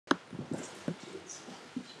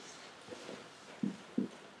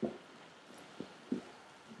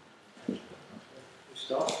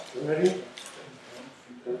Ready?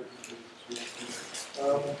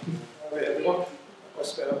 Everyone, I'd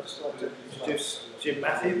just like to introduce Jim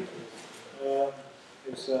Matthew,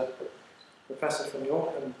 who's a professor from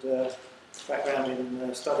York and background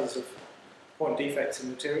in studies of point defects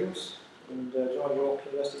in materials, and joined York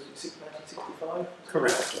University in 1965.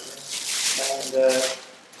 Correct. And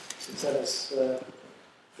since then has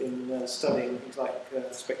been studying things like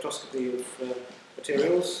spectroscopy of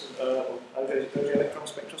materials, electron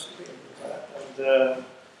spectroscopy and things like that, and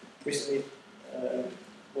recently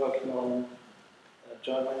working on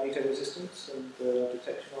giant magneto resistance and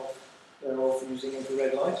detection of using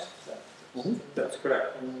infrared light. That's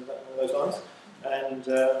correct. Along those lines. And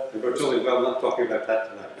we're totally well not talking about that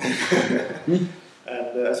tonight.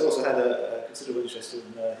 And has also had a considerable interest in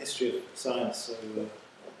history of science, so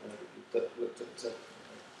that looked at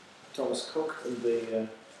Thomas Cook and the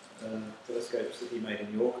telescopes that he made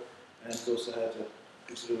in York, and has also had a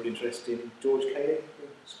considerable interest in George Caley, who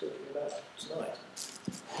we're speaking about tonight.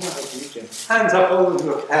 Over to you, Jim. Hands up all of you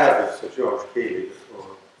have heard of Sir George Caley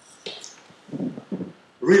before.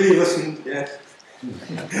 Really listened, yes?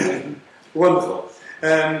 Wonderful.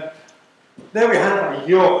 There we have a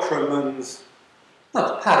Yorkshireman's,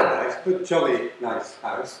 not paradise, but jolly nice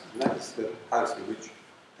house. And that's the house in which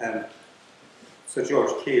Sir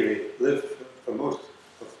George Caley lived for most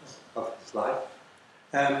of his life.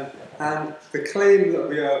 And the claim that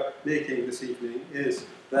we are making this evening is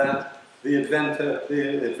that the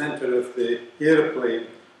inventor of the aeroplane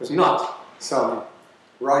was not some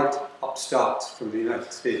right upstart from the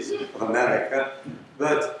United States of America,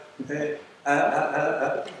 but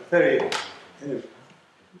a very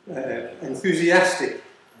enthusiastic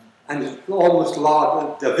and almost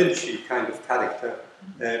Da Vinci kind of character,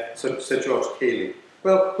 Sir George Caley.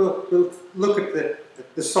 Well, we'll look at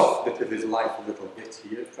the soft bit of his life a little bit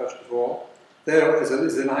here, first of all. There is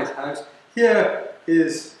a nice house. Here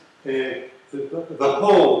is the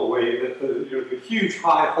hallway, the huge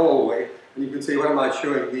high hallway, and you can say, what am I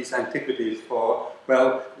showing these antiquities for?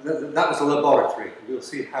 Well, that was a laboratory. We'll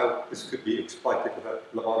see how this could be exploited as a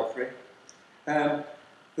laboratory.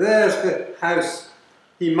 There's the house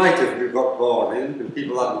he might have got born in, and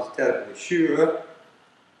people aren't terribly sure.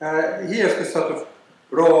 Here's the sort of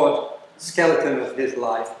broad skeleton of his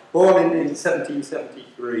life. Born in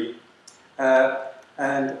 1773,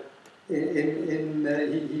 and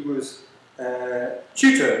he was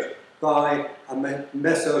tutored by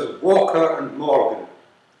Messrs. Walker and Morgan.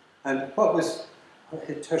 And what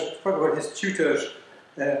were his tutors,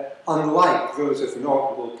 unlike those of an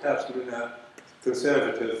ordinary person in a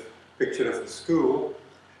conservative picture of the school,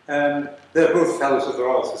 they're both fellows of the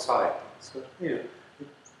Royal Society. So, you know,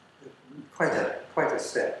 quite a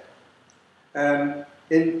step. In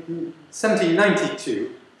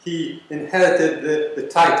 1792, he inherited the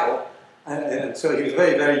title, and so he was a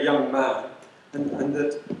very, very young man, and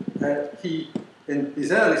that he, in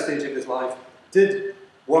his early stage of his life, did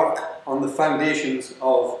work on the foundations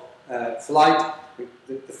of flight,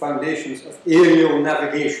 the foundations of aerial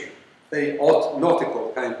navigation, very odd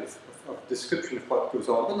nautical kind of description of what goes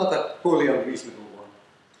on, but not a wholly unreasonable one.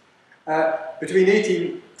 Between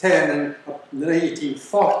 1810 and the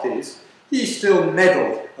 1840s, he still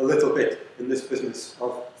meddled a little bit in this business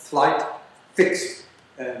of flight, fixed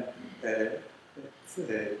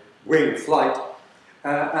wing flight,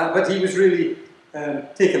 but he was really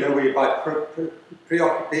taken away by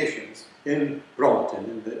preoccupations in Brompton,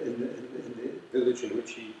 in the village in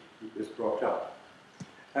which he was brought up.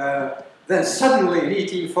 Then suddenly in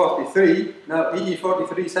 1843, now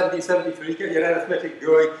 1843, 1773, get your arithmetic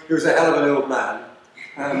going, he was a hell of an old man.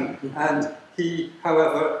 And he,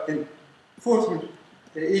 however, in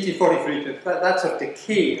 1843, that sort of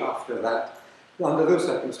decay after that, under those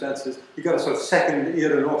circumstances, he got a sort of second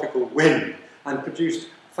aeronautical wind and produced a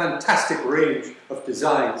fantastic range of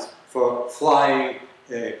designs for flying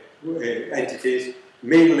entities,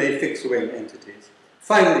 mainly fixed-wing entities.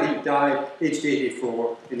 Finally, he died, aged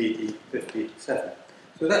 84, in 1857.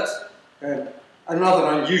 So that's another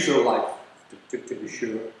unusual life, to be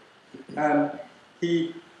sure.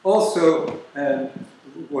 He also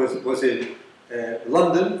was in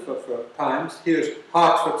London for times. Here's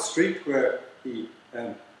Hertford Street, where he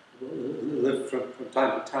lived from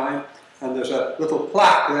time to time. And there's a little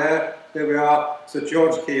plaque there. There we are, Sir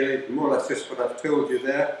George Caley, more or less just what I've told you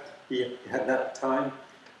there. He had that time.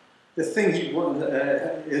 The thing he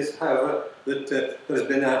wanted is, however, that there's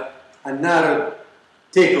been a narrow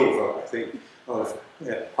takeover, I think, of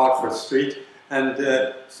Hertford Street, and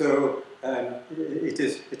so it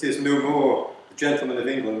is no more the gentlemen of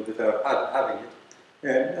England that are having it.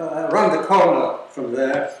 Around the corner from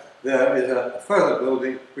there, there is a further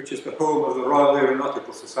building which is the home of the Royal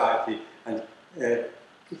Aeronautical Society, and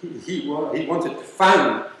he wanted to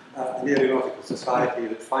found an aeronautical society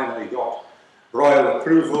that finally got royal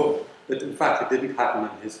approval, but in fact it didn't happen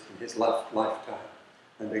in his lifetime.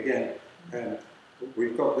 And again,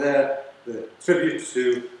 we've got there the tribute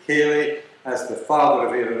to Caley as the father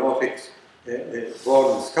of aeronautics,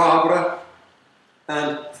 born in Scarborough.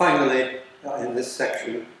 And finally, in this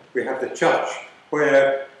section, we have the church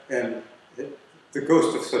where the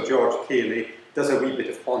ghost of Sir George Caley does a wee bit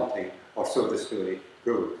of haunting, or so the story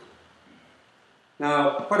goes.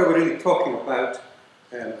 Now, what are we really talking about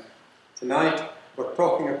tonight? We're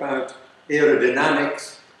talking about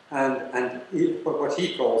aerodynamics and what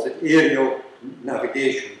he calls it, aerial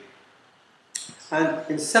navigation. And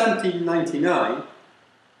in 1799,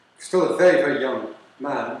 still a very, very young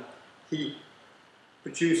man, he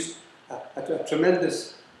produced a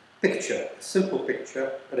tremendous picture, a simple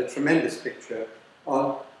picture, but a tremendous picture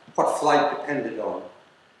on what flight depended on.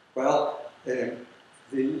 Well, we've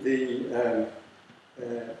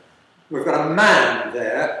got a man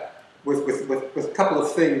there with a couple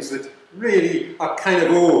of things that really are kind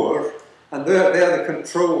of over, and they're the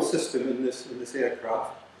control system in this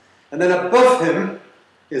aircraft. And then above him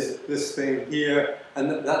is this thing here,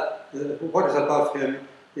 and what is above him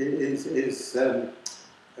is the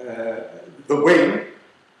wing,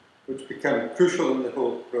 which became crucial in the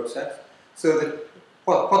whole process. So that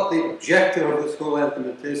what the objective of this whole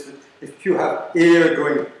element is that if you have air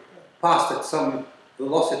going past at some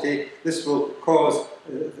velocity, this will cause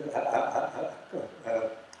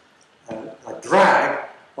a drag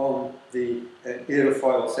on the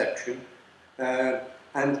aerofoil section,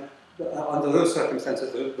 and under those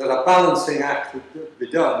circumstances there's a balancing act that be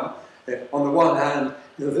done, on the one hand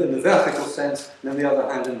in the vertical sense, and on the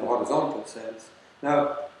other hand in the horizontal sense.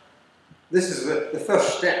 Now, this is the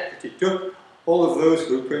first step that he took. All of those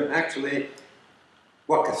who can actually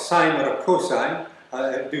work a sine or a cosine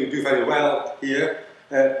do very well here.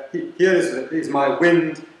 Here is my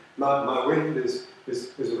wind. My wind is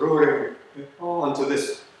roaring onto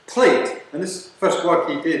this plate. And this first work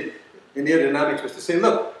he did in aerodynamics was to say,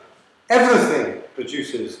 look, everything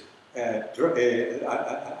produces a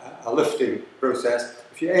lifting process.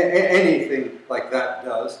 If anything like that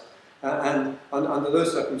does, and under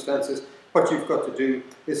those circumstances, what you've got to do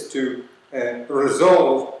is to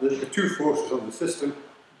resolve the two forces on the system.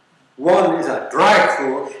 One is a drag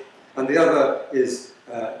force, and the other is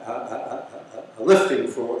a lifting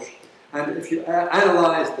force. And if you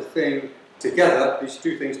analyse the thing together, these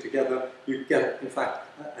two things together, you get, in fact,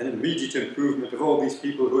 an immediate improvement of all these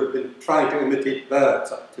people who had been trying to imitate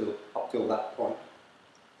birds up till that point.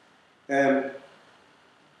 And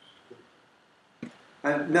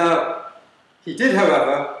now, he did,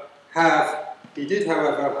 however, have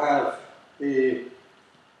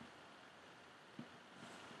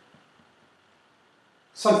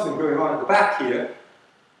something going on at the back here,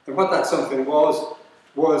 and what that something was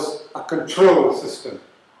a control system.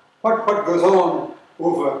 What goes on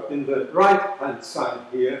over in the right-hand side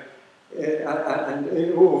here, and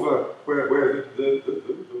over where the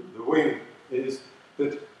wing is,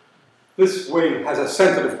 that this wing has a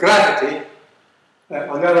centre of gravity.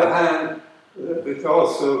 On the other hand,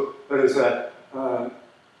 there is an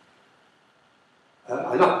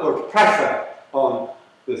upward pressure on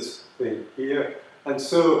this thing here, and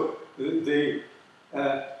so the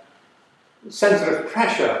centre of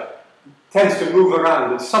pressure tends to move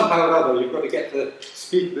around, and somehow or other you've got to get the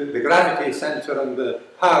speed, the gravity centre and the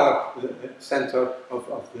power centre of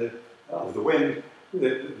the wind.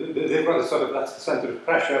 They've got to sort of, that's the centre of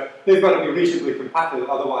pressure. They've got to be reasonably compatible,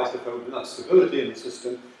 otherwise there would be no stability in the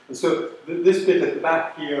system. And so this bit at the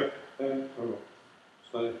back here,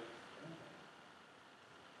 sorry.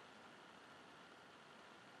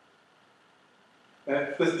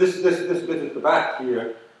 This bit at the back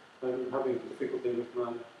here, I'm having difficulty with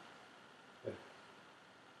my.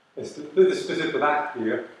 This bit at the back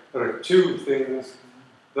here, there are two things.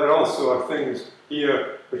 There also are things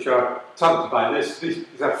here which are tugged by this. These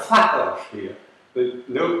are flappers here. But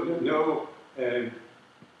no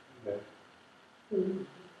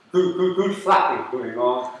good flapping going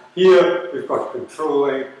on. Here we've got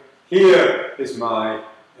controlling. Here is my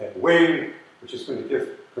wing, which is going to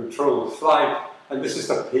give controlled flight. And this is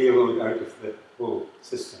the payload out of the whole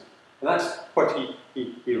system. And that's what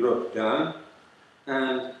he wrote down.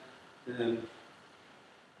 And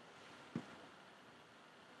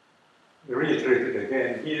reiterated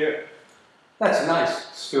again here. That's a nice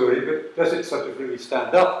story, but does it sort of really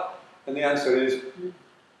stand up? And the answer is,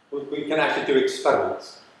 well, we can actually do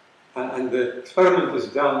experiments. And the experiment was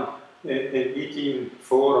done in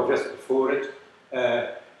 1804 or just before it.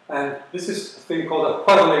 And this is a thing called a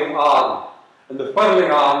whirling arm. And the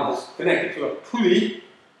whirling arm is connected to a pulley.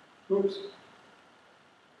 Oops.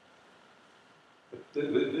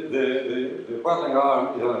 The whirling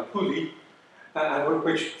arm is on a pulley,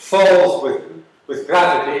 which falls with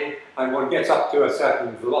gravity, and one gets up to a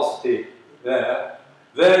certain velocity there.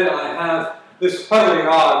 Then I have this whirling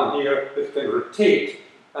arm here that can rotate,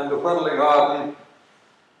 and the whirling arm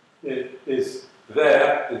is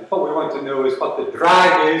there. And what we want to know is what the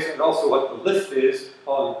drag is, and also what the lift is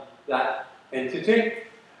on that entity.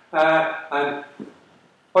 And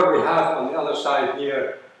what we have on the other side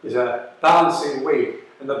here is a balancing weight.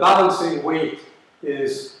 And the balancing weight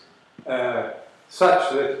is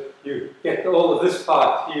such that you get all of this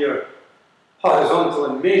part here horizontal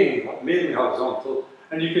and mainly horizontal,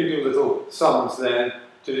 and you can do little sums then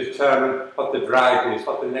to determine what the drag is,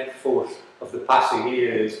 what the net force of the passing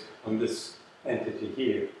air is on this entity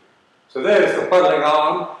here. So there's the whirling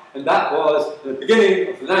arm, and that was, in the beginning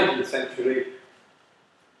of the 19th century,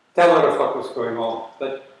 teller of what was going on.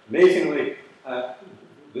 But amazingly,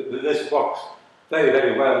 this works very,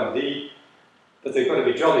 very well indeed, but they've got to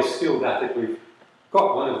be jolly skilled at it. We've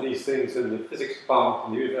got one of these things in the physics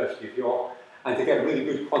department in the University of York, and to get really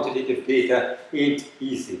good quantitative data ain't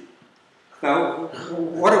easy. Now,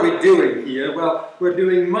 what are we doing here? Well, we're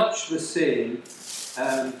doing much the same.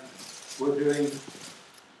 We're doing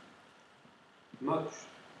much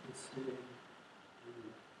the same.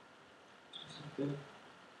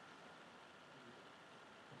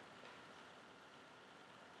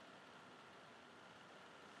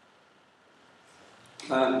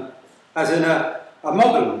 As in a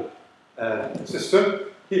modern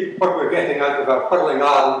system, what we're getting out of our whirling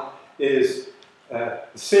arm is the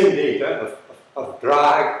same data of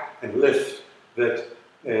drag and lift that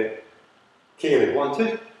Caley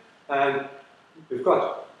wanted, and we've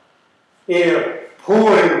got air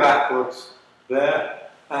pouring backwards there,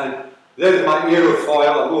 and there's my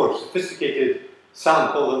aerofoil, a more sophisticated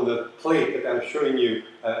sample than the plate that I was showing you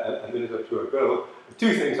a minute or two ago.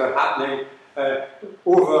 Two things are happening.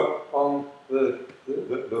 Over on the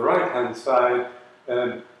right-hand side,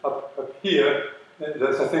 up here,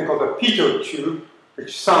 there's a thing called a pitot tube,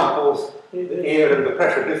 which samples the air and the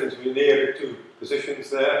pressure difference between the air at two positions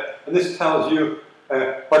there. And this tells you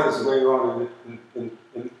what is going on in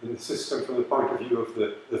the system from the point of view of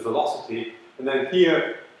the velocity. And then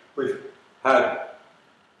here, we've had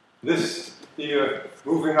this here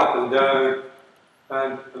moving up and down,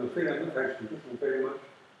 and I'm afraid I'm not actually looking very much.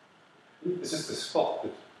 This is the spot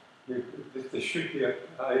that there should be there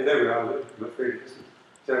we are, I'm afraid this is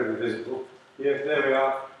terribly visible. Here, there we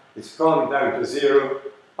are. It's gone down to 0,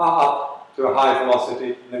 up to a high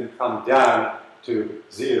velocity, and then come down to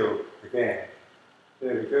 0 again.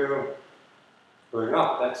 There we go. Going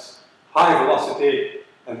up, that's high velocity,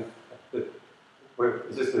 and this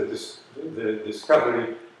is the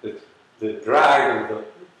discovery that the drag and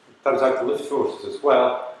turns out the lift forces as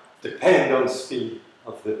well depend on speed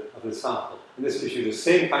of the sample. And this gives you the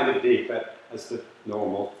same kind of data as the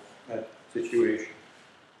normal situation.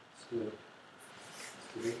 So,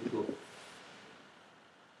 there we go.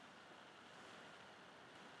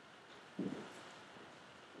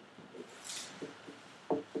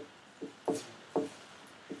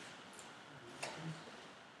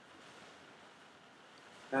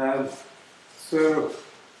 So,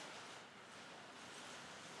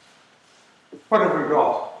 what have we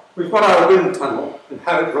got? We've got our wind tunnel and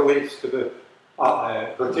how it relates to the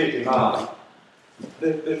rotating arm.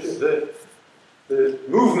 The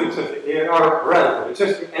movements of the air are relative.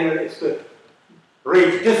 It's the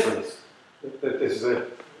rate difference that is the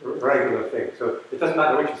regular thing. So it doesn't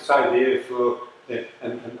matter which side the air flow.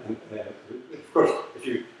 And of course, if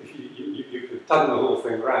you could turn the whole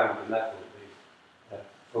thing around, then that would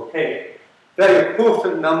be okay. Very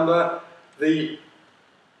important number. The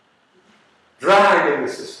drag in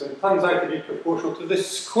the system turns out to be proportional to the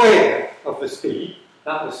square of the speed.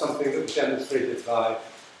 That was something that was demonstrated by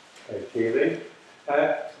Caley.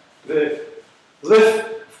 The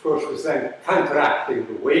lift, of course, was then counteracting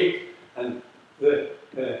the weight, and we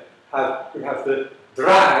have the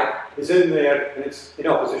drag is in there, and it's in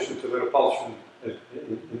opposition to the repulsion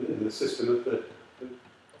in the system that the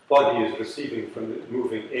body is receiving from the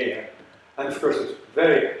moving air. And of course, it's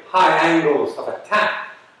very high angles of attack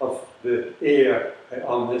of the air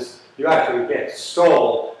on this. You actually get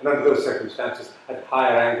stall, and under those circumstances, at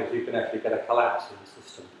higher angles, you can actually get a collapse in the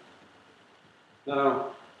system.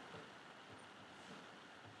 Now,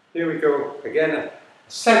 here we go again, a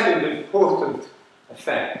second important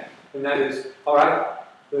effect, and that is, all right,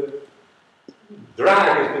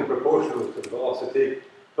 drag has been proportional to the velocity,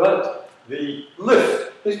 but the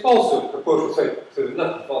lift is also proportional to the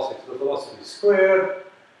net velocity, to the velocity squared,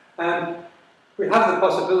 and we have the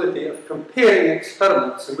possibility of comparing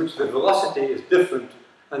experiments in which the velocity is different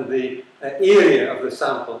and the area of the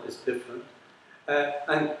sample is different.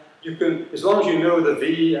 And you can, as long as you know the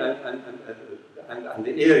V and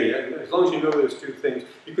the area, as long as you know those two things,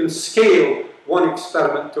 you can scale one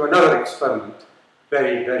experiment to another experiment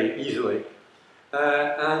very, very easily.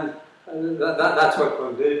 That's what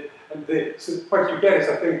one did. And so what you get is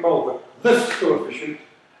a thing called the lift coefficient,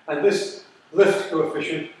 and this lift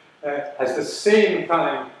coefficient has the same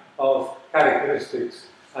kind of characteristics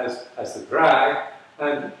as the drag,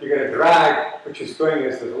 and you get a drag which is going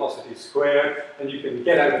as the velocity squared, and you can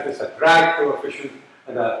get out of this a drag coefficient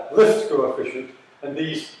and a lift coefficient, and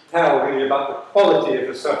these tell really about the quality of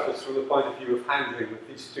the surface from the point of view of handling with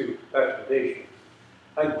these two perturbations.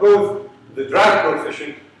 And both the drag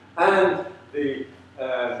coefficient and the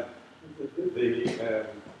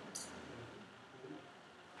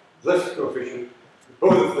lift coefficient,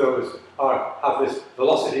 both of those have this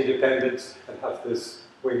velocity dependence and have this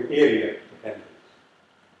wing area dependence.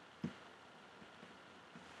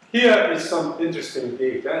 Here is some interesting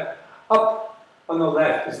data. Up on the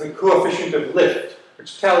left is the coefficient of lift,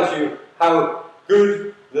 which tells you how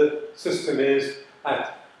good the system is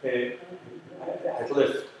at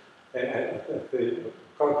lift, at the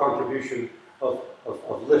contribution of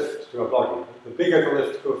lift to a body. The bigger the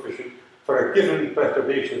lift coefficient for a given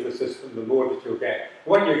perturbation of the system, the more that you'll get.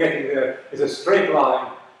 What you're getting there is a straight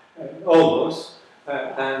line, almost,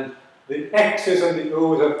 and the X's and the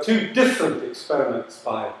O's are two different experiments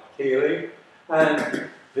by Caley, and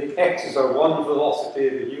the X's are one velocity,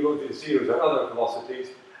 the zeros are other velocities,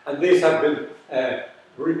 and these have been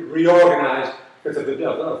reorganized because of the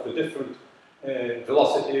different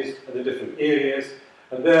velocities and the different areas,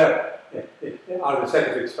 and there are a set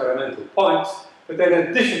of experimental points. But then in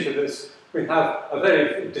addition to this, we have a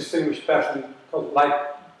very distinguished person called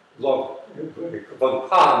von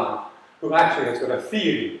Karman, who actually has got a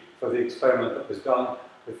theory for the experiment that was done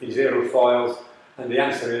with these aerofoils, and the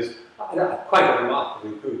answer is quite a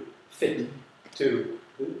remarkably good fit to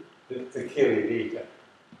the Caley data.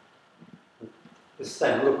 This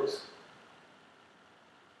then looks.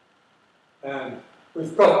 And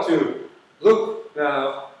we've got to look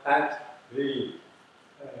now at the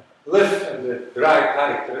lift and the drag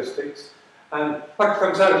characteristics, and what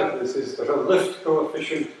comes out of this is there's a lift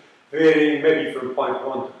coefficient varying maybe from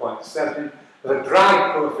 0.1 to 0.7, there's a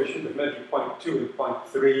drag coefficient of maybe 0.2 and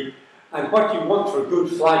 0.3, and what you want for a good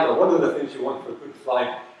flight, or one of the things you want for a good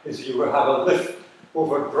flight, is you will have a lift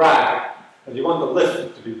over drag, and you want the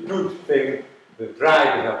lift to be a good thing, the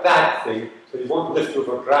drag is a bad thing, so you want lift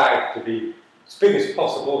over drag to be as big as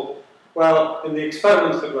possible. Well, in the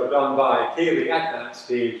experiments that were done by Caley at that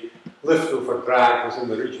stage, lift over drag was in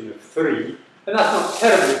the region of 3, and that's not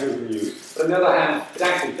terribly good news, but on the other hand, it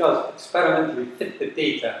actually does experimentally fit the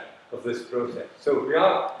data of this process. So we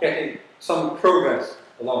are getting some progress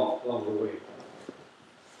along the way.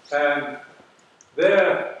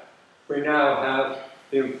 There we now have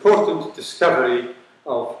the important discovery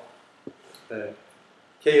of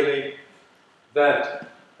Caley that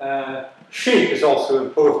shape is also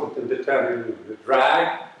important in determining the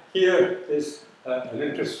drag. Here is an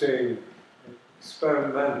interesting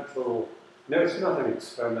experimental, no, it's not an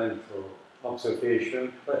experimental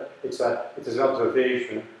observation, but it's an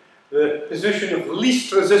observation. The position of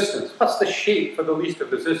least resistance. What's the shape for the least of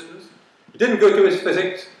resistance? He didn't go to his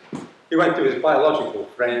physics, he went to his biological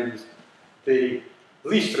friends. The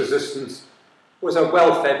least resistance was a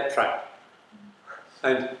well-fed trout.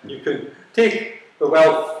 And you can take the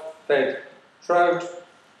well-fed trout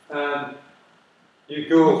and you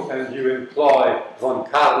go and you employ von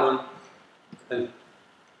Karman, and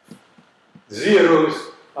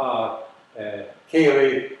zeros are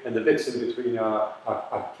Caley, and the bits in between are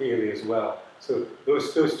Caley as well. So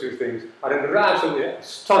those two things are in absolutely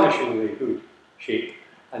astonishingly good shape,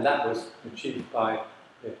 and that was achieved by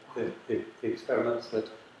the experiments that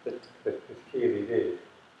Caley did.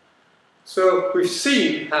 So we've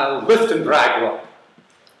seen how lift and drag work.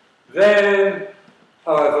 Then,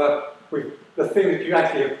 however, the thing that you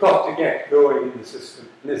actually have got to get going in the system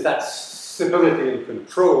is that stability and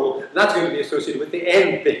control, and that's going to be associated with the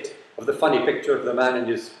end bit of the funny picture of the man and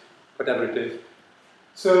his whatever it is.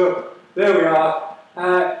 So there we are.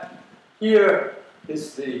 Here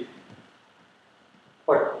is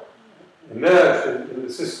what emerged in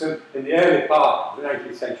the system in the early part of the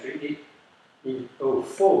 19th century,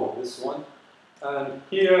 1804, this one. And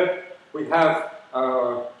here we have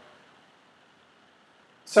our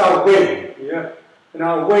wing, here, and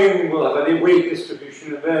our wing will have a weight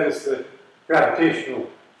distribution, and there is the gravitational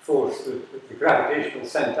force, the gravitational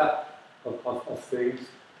centre of things.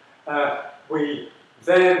 We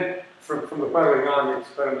then, from the whirling arm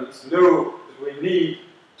experiments, know that we need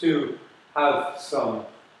to have some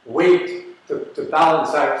weight to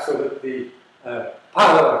balance out so that the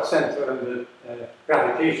power centre and the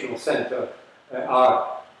gravitational centre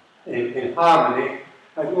are in harmony.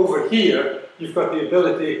 And over here, you've got the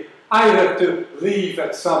ability either to leave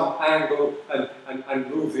at some angle and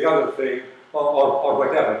move the other thing, or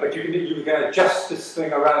whatever. But you can adjust this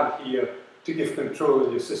thing around here to give control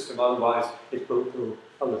in your system, otherwise it will go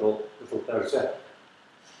a little berserk.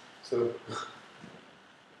 So,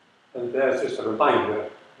 and there's just a reminder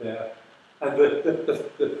there. And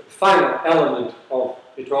the final element of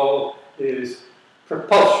it all is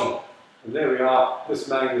propulsion. And there we are, this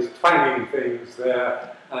man is twanging things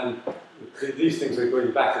there, and these things are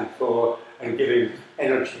going back and forth and giving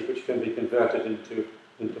energy which can be converted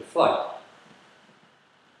into flight.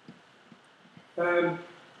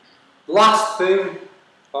 Last thing,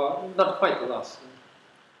 not quite the last thing,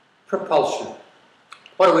 propulsion.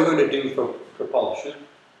 What are we going to do for propulsion?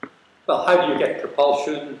 Well, how do you get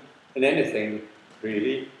propulsion in anything,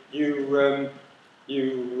 really? You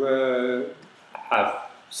have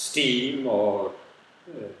steam, or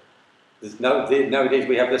nowadays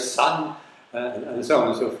we have the sun, and so on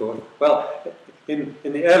and so forth. Well, in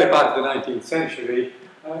the early part of the 19th century,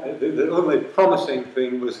 the only promising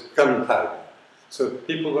thing was gunpowder. So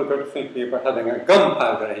people were thinking about having a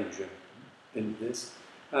gunpowder engine in this.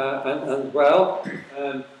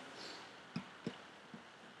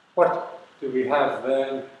 What do we have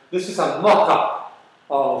then? This is a mock-up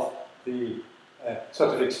of the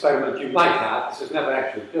sort of experiment you might have. This is never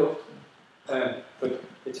actually built, but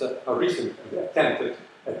it's a recent attempt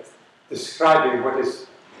at describing what is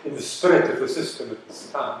in the spirit of the system at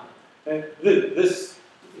this time. This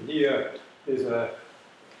here is a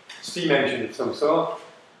steam engine of some sort,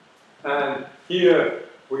 and here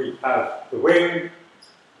we have the wing,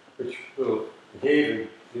 which will behave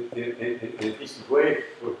in a decent way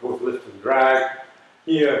with both lift and drag.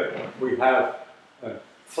 Here we have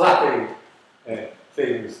flapping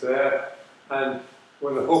things there, and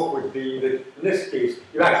well, the hope would be that in this case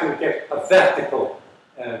you actually get a vertical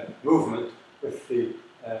movement with the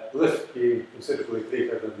lift being considerably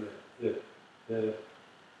greater than the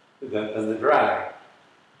drag.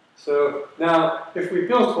 So now, if we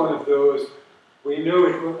built one of those, we know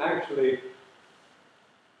it will actually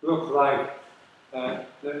look like.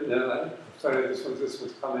 Sorry, this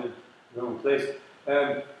one's coming in the wrong place.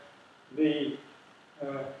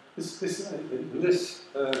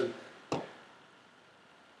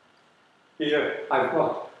 Here I've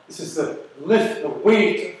got, this is the lift, the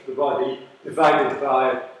weight of the body divided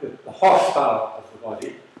by the horsepower of the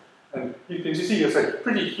body. And you can see there's a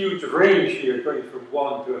pretty huge range here, going from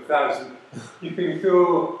 1 to 1,000. You can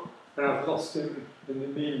go, and I've lost him in the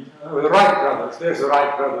mean. The Wright brothers, there's the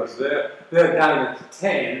Wright brothers there. They're down at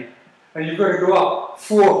 10. And you're going to go up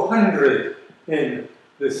 400 in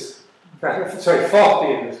this category, sorry,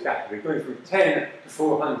 40 in this category, going from 10 to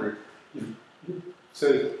 400.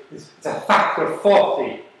 So it's a factor of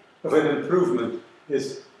 40 of an improvement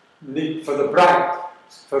is needed for the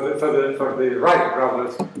for the Wright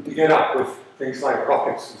brothers to get up with things like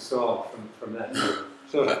rockets and so on from that.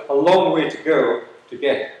 So a long way to go to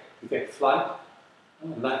get flight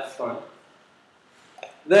on that front.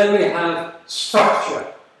 Then we have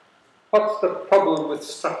structure. What's the problem with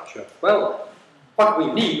structure? Well, what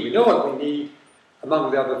we need, we know what we need,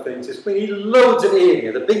 among the other things, is we need loads of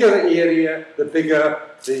area. The bigger the area, the bigger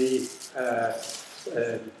the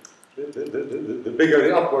bigger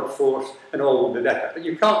the upward force, and all will be better. But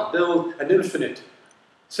you can't build an infinite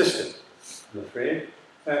system, I'm afraid.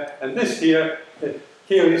 And this here,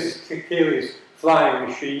 Caley's flying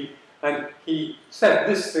machine, and he set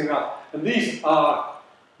this thing up. And these are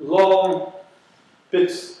long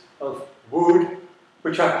bits of wood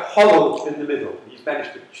which are hollowed in the middle. He's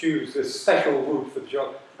managed to choose this special wood for the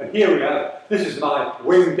job. And here we are. This is my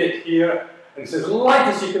wing bit here, and it's as light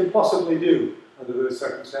as you can possibly do under those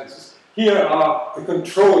circumstances. Here are the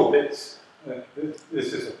control bits.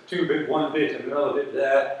 This is a 2-bit, 1 bit, and another bit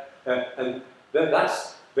there. And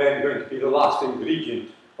that's then going to be the last ingredient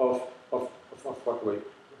of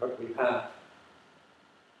what we have.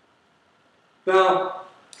 Now,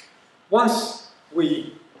 once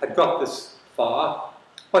we had got this far,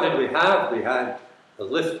 what did we have? We had the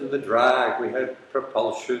lift and the drag, we had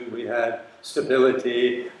propulsion, we had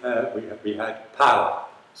stability, we had power.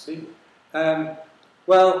 See?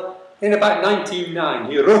 in about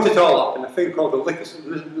 1909, he wrote it all up in a thing called the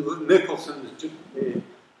Nicholson's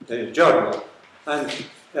Journal. And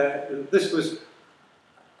this was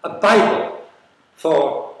a Bible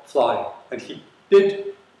for flying. And he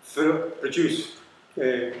did produce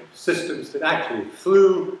systems that actually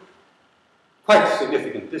flew quite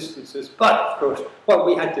significant distances. But, of course, what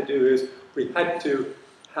we had to do is we had to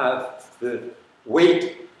have the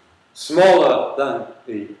weight smaller than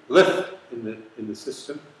the lift in the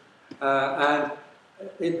system.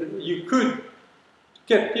 You could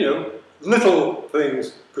get, little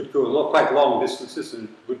things could go quite long distances and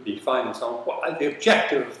would be fine and so on. Well, the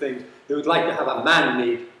objective of things, they would like to have a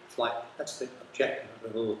man-made flight. That's the objective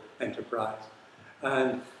of the whole enterprise.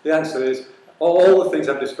 And the answer is, all the things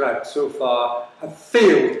I've described so far have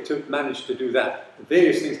failed to manage to do that.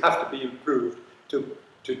 Various things have to be improved to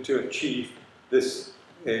achieve this,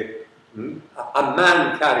 a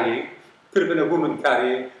man carrying, could have been a woman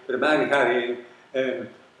carrying, but a man carrying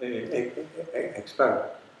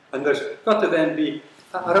experiment. And there's got to then be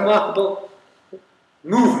a remarkable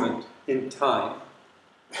movement in time.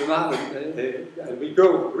 And we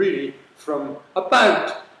go really from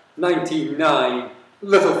about 1909,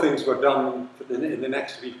 little things were done in the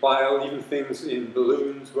next wee while, even things in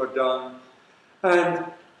balloons were done. And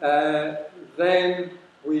then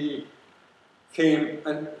we came,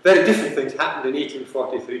 and very different things happened in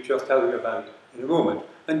 1843, which I'll tell you about in a moment.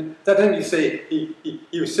 And that didn't you say he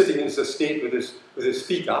was sitting in his estate with his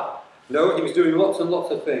feet up. No, he was doing lots and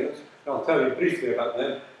lots of things. And I'll tell you briefly about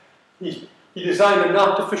them. He designed an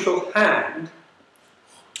artificial hand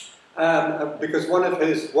because one of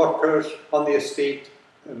his workers on the estate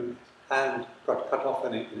hand got cut off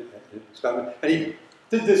in an experiment, and he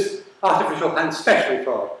did this artificial hand specially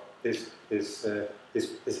for his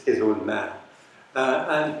own man.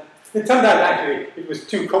 And it turned out actually it was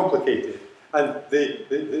too complicated, and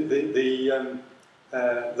the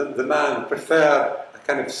man preferred a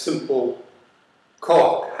kind of simple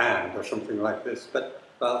cork hand or something like this. But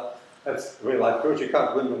well, that's the way life goes. You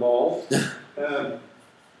can't win them all.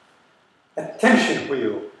 A tension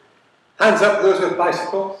wheel. Hands up, those with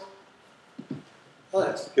bicycles. Well,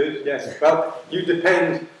 that's good. Yes. Well, you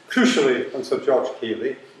depend crucially on Sir George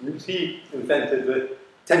Caley, because he invented the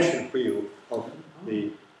tension wheel of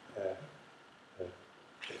the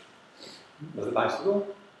bicycle,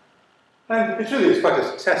 and it really is quite a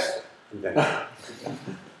successful invention.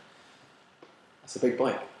 That's a big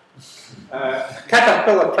bike.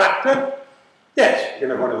 Caterpillar tractor. Yes, you can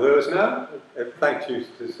have one of those now. Thanks to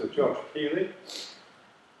Sir George Caley.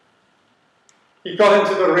 He got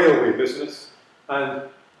into the railway business, and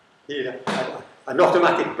he had an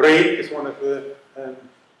automatic brake is one of the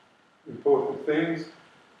important things.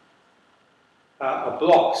 A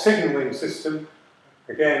block signalling system,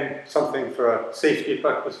 again, something for safety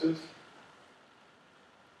purposes.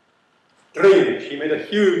 Drainage. He made a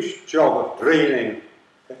huge job of draining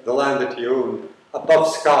the land that he owned above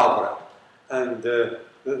Scarborough, and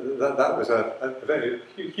that was a very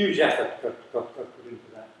huge effort got put into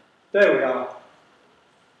that. There we are.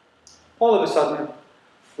 All of a sudden,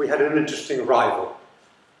 we had an interesting rival.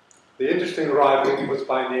 The interesting rival was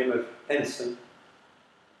by name of Henson.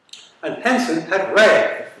 And Henson had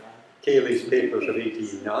read Caley's papers of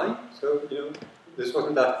 1809, so this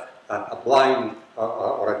wasn't a blind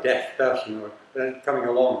or a deaf person or coming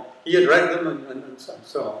along. He had read them and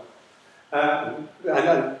so on.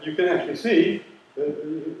 And you can actually see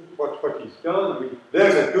what he's done. I mean,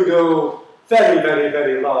 there's a good old, very, very,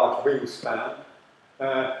 very large wingspan.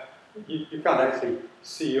 You can't actually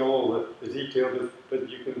see all the detail, but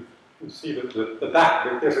you can see that the back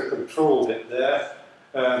bit, there's a control bit there.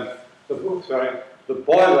 The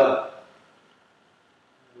boiler.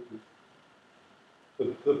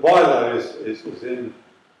 The boiler is in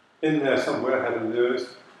there somewhere, heaven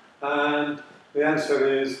knows. And the answer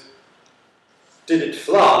is, did it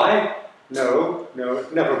fly? No,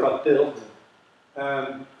 it never got built.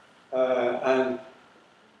 And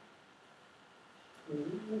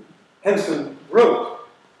Henson wrote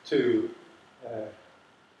to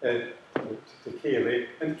Caley,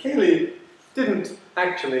 and Caley didn't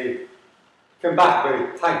actually come back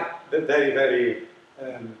very, very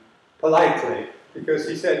politely, because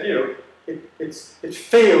he said, it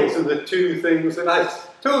fails in the two things that I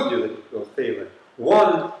told you that it will fail in.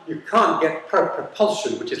 One, you can't get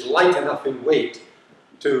propulsion, which is light enough in weight,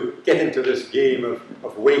 to get into this game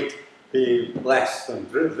of weight being less than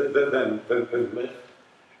lift.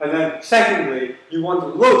 And then, secondly, you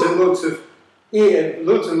want loads and loads of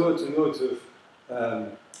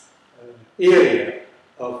area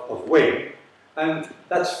of weight, And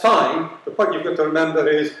that's fine, but what you've got to remember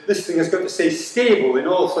is this thing has got to stay stable in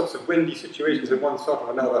all sorts of windy situations in one sort or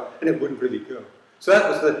another, and it wouldn't really go. So that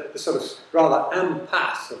was the sort of rather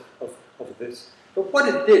impasse of this. But what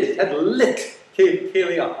it did, it had lit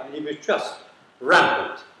Caley up, and he was just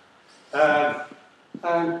rampant.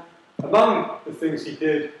 And among the things he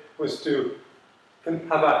did was to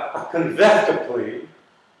have a converter plane,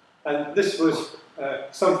 and this was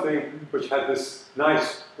something which had this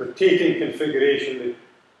nice rotating configuration that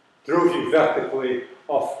drove you vertically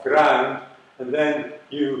off ground, and then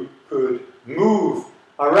you could move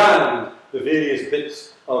around the various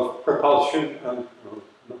bits of propulsion and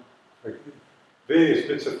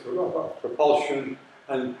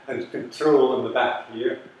and control in the back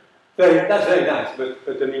here. That's very nice, but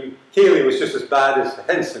I mean, Caley was just as bad as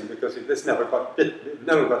Henson because this never got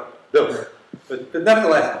built. But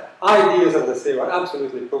nevertheless, ideas, as I say, were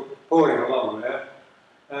absolutely pouring along there.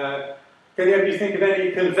 Can any of you think of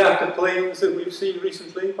any converter planes that we've seen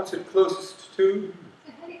recently? What's it closest to?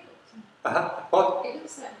 A helicopter. What? It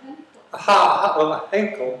looks like a helicopter. A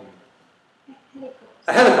Henkel. Helicopter.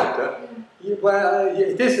 A helicopter? Yeah. Well,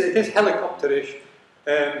 it is helicopterish,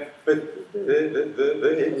 but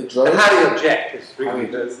the Harrier jet is really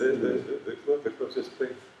the closest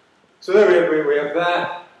thing. So there we have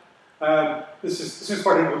that. This is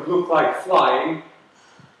what it would look like flying.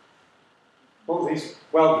 All these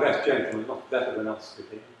well-dressed gentlemen, not better than us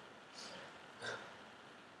today.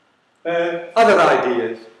 Other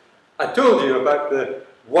ideas. I told you about the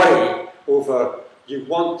worry over you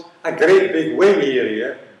want a great big wing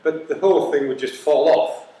area, but the whole thing would just fall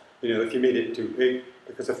off, if you made it too big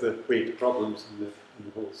because of the weight problems in the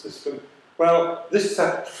whole system. Well, this is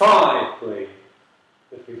a tri-plane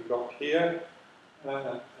that we've got here.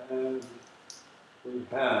 And we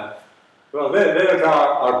have, well, there's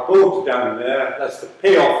our boat down there. That's the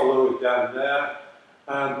payoff load down there.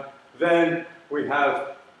 Then we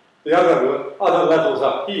have the other levels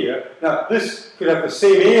up here. Now, this could have the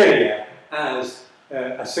same area as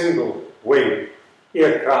a single wing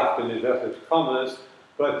aircraft in inverted commas,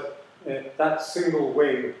 but that single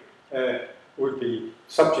wing would be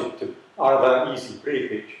subject to rather easy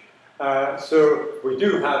breakage. So we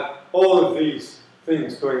do have all of these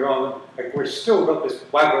things going on. Like we've still got this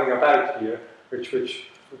waggling about here, which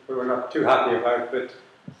we're not too happy about, but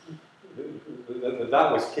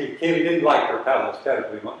that was Caley didn't like propellers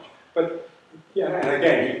terribly much. But yeah, and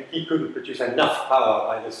again, he couldn't produce enough power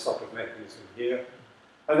by this sort of mechanism here.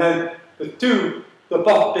 And then the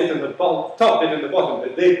bottom bit and the top bit and the bottom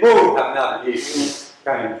bit, they both have navigation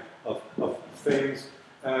kind of things,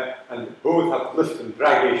 and both have lift and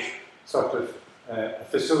dragish sort of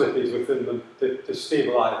facilities within them to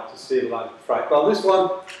stabilize the flight. Well, this one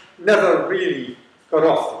never really got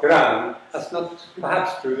off the ground. That's not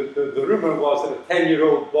perhaps true. The rumour was that a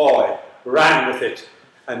 10-year-old boy ran with it,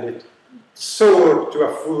 and it soared to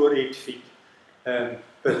a full 8 feet,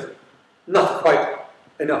 but not quite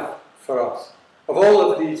enough for us. Of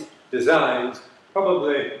all of these designs,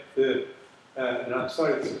 probably and I'm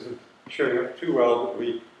sorry this isn't showing up too well, but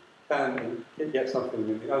we can get something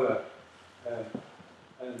in the other.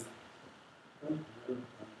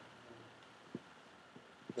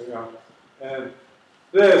 There we are.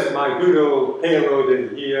 There's my good old payload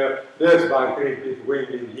in here. There's my great big wing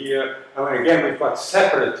in here. And again, we've got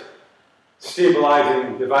separate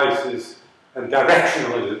stabilizing devices and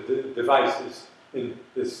directional devices in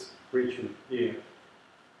this region here.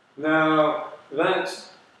 Now, that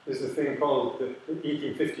is the thing called the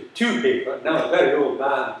 1852 paper. Now, a very old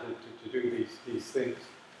man to do these things.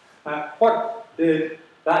 What did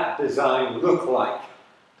that design look like?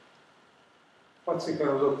 What's it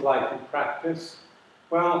going to look like in practice?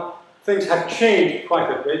 Well, things have changed quite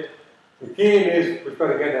a bit. The game is we've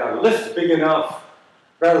got to get our lift big enough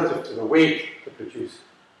relative to the weight to produce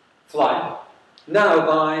flight. Now,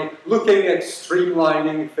 by looking at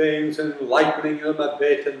streamlining things and lightening them a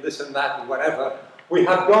bit and this and that and whatever, we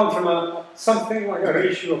have gone from something like a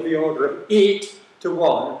ratio of the order of 8 to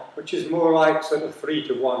 1, which is more like sort of 3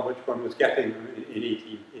 to 1, which one was getting in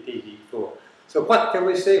 1884. So what can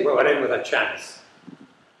we say? Well, we're in with a chance.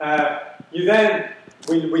 We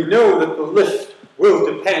know that the lift will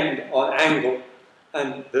depend on angle,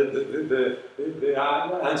 and the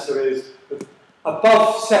answer is that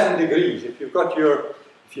above 7 degrees. If you've got your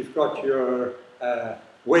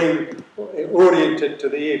wing oriented to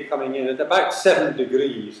the air coming in at about 7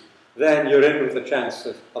 degrees, then you're in with a chance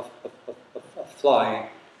of flying.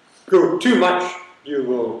 Go too much, you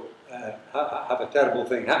will have a terrible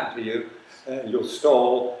thing happen to you. You'll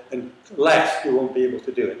stall, and less, you won't be able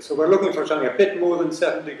to do it. So we're looking for something a bit more than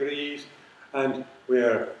 7 degrees, and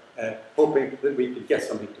we're hoping that we could get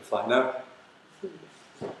something to fly. Now,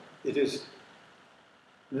 it is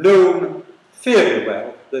known fairly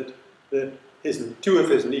well that two of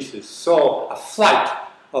his nieces saw a flight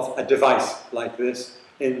of a device like this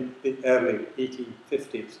in the early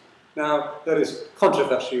 1850s. Now, there is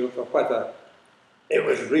controversy over whether it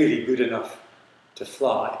was really good enough to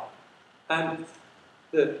fly, and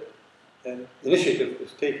the initiative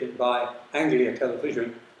was taken by Anglia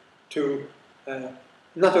Television to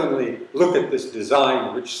not only look at this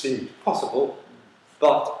design, which seemed possible,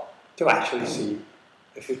 but to actually see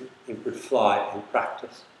if it would fly in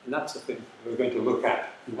practice. And that's the thing we're going to look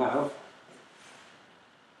at now.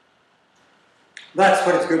 That's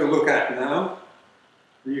what it's going to look at now.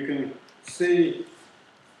 You can see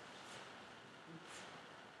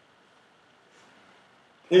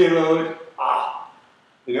payload.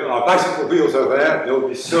 You know, our bicycle wheels are there. They'll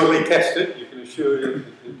be sorely tested, you can assure you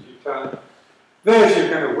in due time. There's your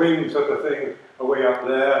kind of wing sort of thing away up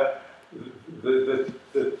there.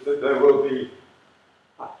 There will be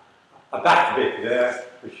a back bit there,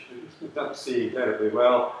 which is not seeing terribly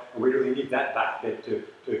well, and we really need that back bit to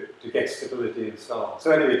get stability and so on.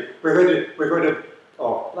 So anyway,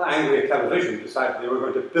 Anglia Television decided they were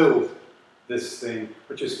going to build this thing,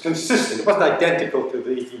 which is consistent. It wasn't identical to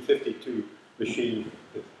the 1852 machine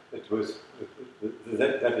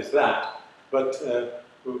that is that, but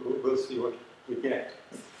we'll see what we get.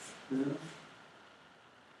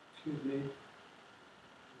 Excuse me.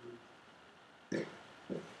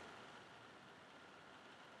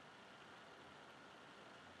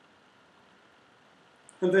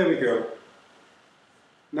 And there we go.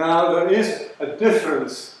 Now there is a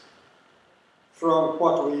difference from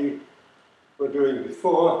what we were doing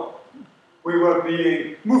before. We were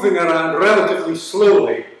moving around relatively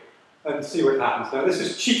slowly and see what happens. Now this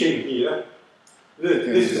is cheating here.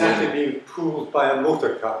 This is actually being pulled by a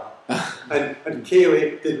motor car. and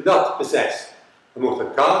Caley did not possess a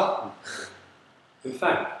motor car. In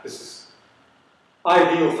fact, this is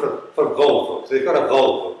ideal for Volvo. So they've got a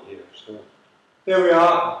Volvo here. So there we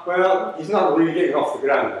are. Well, he's not really getting off the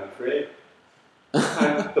ground, I'm afraid.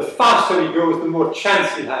 And the faster he goes, the more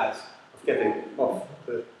chance he has of getting off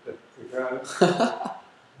the ground.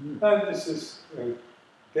 And this is,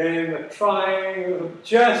 again, a triangle,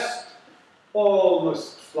 just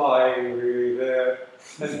almost flying really there,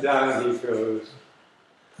 and down he goes.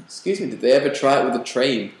 Excuse me, did they ever try it with a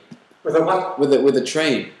train? With a what? With a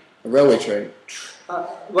train, a railway train. A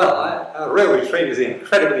railway train is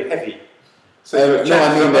incredibly heavy. So I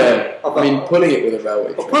mean pulling it with a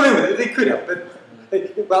railway train. Pulling it, they could have, but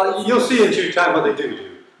well, you'll see in due time what they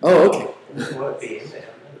do. Oh, okay.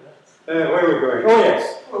 Where are we going? Oh yes.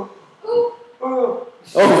 Oh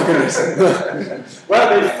my goodness. Well,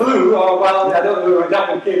 they flew, or well, I don't know when that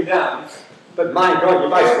one came down, but my God, your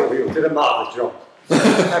bicycle wheel did a marvellous job.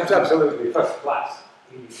 That's absolutely first class.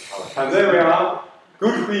 And there we are,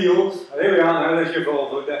 good wheels. There we are now, there's your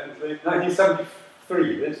Volvo, definitely.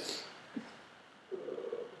 1973, this.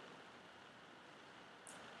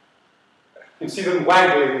 You can see them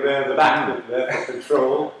waggling there, the back bit there for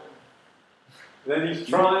control. Then he's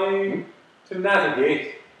trying to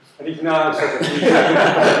navigate, and he's now sort of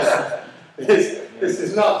this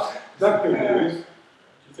is not good news. Do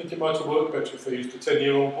you think it might have worked better if they used a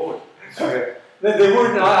 10-year-old boy? Okay. They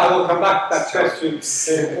wouldn't. I will come back to that question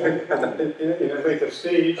in a later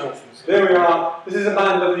stage. There we are. This is a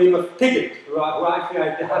man by the name of Piggott, who actually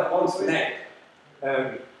I had once met.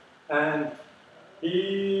 And he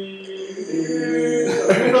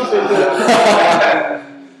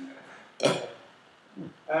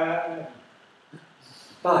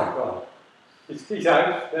my God. He's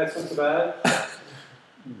out. That's not so bad.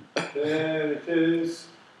 There it is.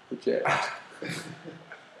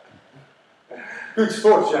 Good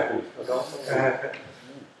sports jacket.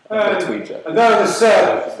 And there are the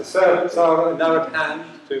servants. The servants are now at hand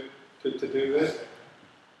to do this.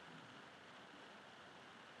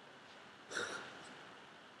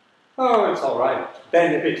 Oh, it's all right.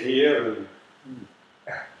 Bend a bit here and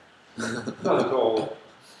not at all.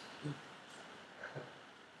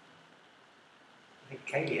 I think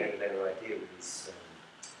Caley had a better idea with his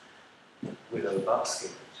willow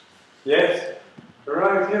basket. Yes.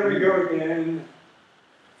 Right, here we go again.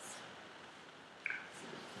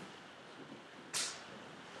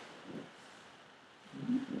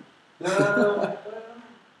 Now,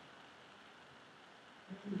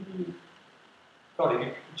 God, he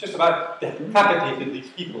just about decapitated these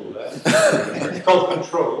people there. It's called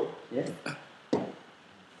control. Yeah.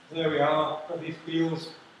 There we are, got these wheels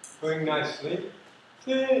going nicely.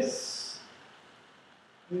 This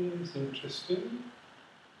is interesting.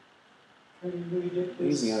 Anybody get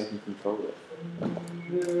this? Amazing how you can control it.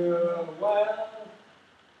 Well,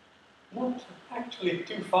 not actually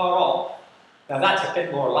too far off. Now that's a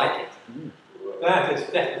bit more like it. That is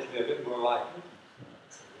definitely a bit more like it.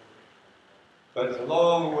 But it's a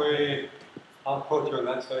long way. I'll quote you on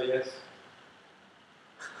that, so yes.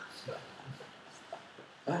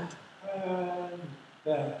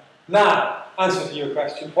 Now, answer to your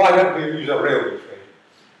question, why don't we use a railway train?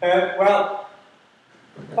 Well,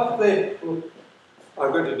 what they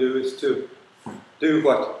are going to do is to do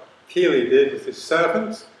what Caley did with his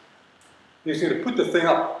servants. He was going to put the thing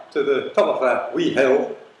up to the top of a wee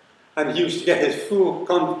hill, and he used to get his full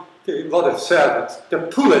lot of servants to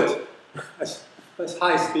pull it as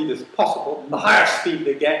high speed as possible. The higher speed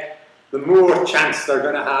they get, the more chance they're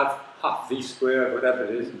going to have half v squared, whatever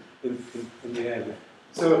it is, in the end.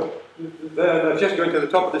 So they're just going to the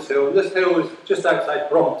top of this hill. This hill is just outside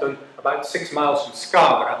Brompton, about 6 miles from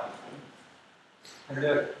Scarborough. And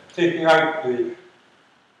they're taking out the...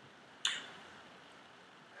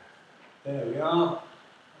 There we are, up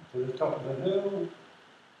to the top of the hill.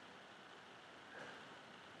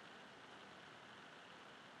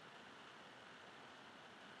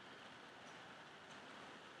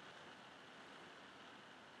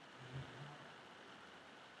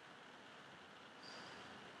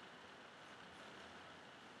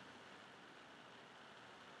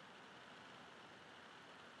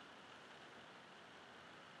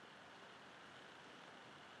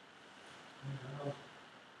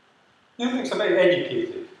 You think a very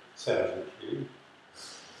educated servant, you.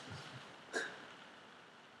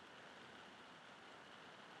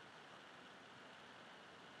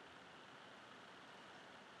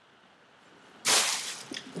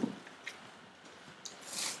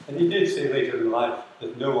 And he did say later in life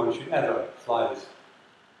that no one should ever fly this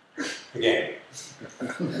again.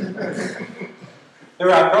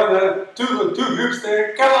 There are two groups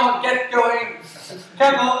there. Come on, get going.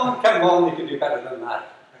 Come on, you can do better than that.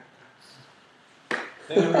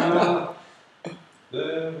 There we are.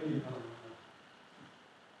 There we are.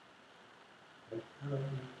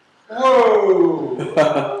 Whoa!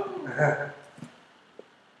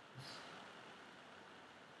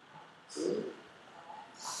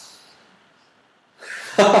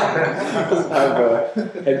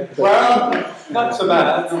 Well, not so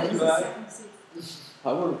bad, not so bad. I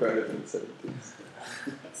want to go to the 70s.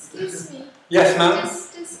 Excuse me. Yes, ma'am.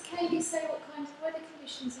 Does Caley say what kind of weather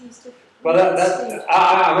conditions he used to? Well,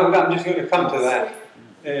 I'm just going to come to that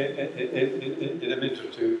in a minute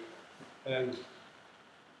or two.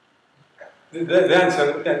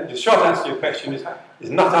 The short answer to your question is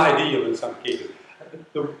not ideal in some cases.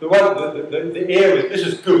 The air is, this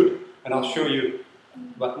is good, and I'll show you,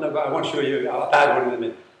 but I won't show you a bad one in a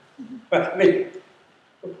minute. But I mean,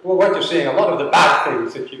 what you're saying, a lot of the bad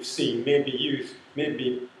things that you've seen may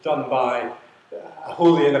be done by a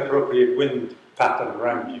wholly inappropriate wind pattern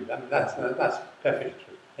around you. That's perfectly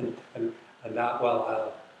true. And that, well,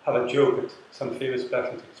 I'll have a joke at some famous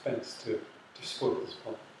person's expense to quote this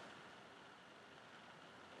point.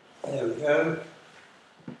 There we go.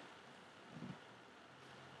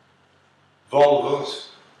 Volvos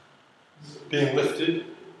being lifted.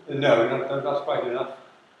 No, that's quite enough.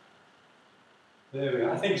 There we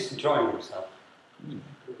go. I think he's enjoying himself.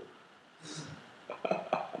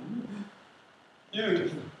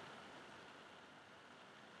 Beautiful.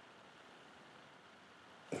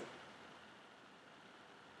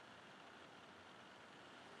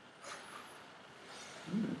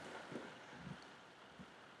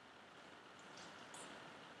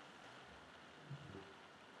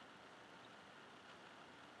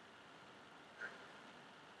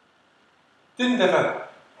 Didn't have a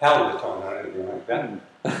helmet on or anything like that.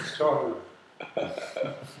 Extraordinary.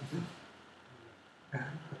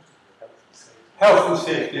 Health and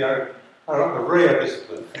safety are a rare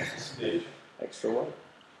discipline at this stage. Extra one?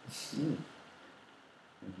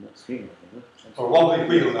 Not seeing it, A wobbly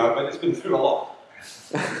wheel now, but it's been through a lot.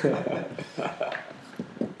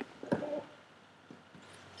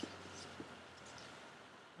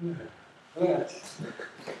 Right.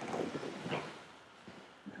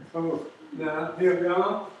 Oh, now, here we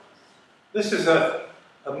are. This is a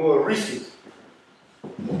more recent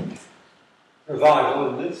revival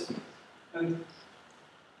in this, and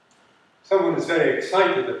someone is very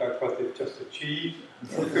excited about what they've just achieved.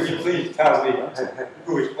 Could you please tell me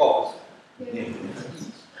who it was?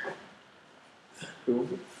 Cool.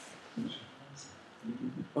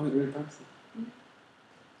 Oh, it's really fancy.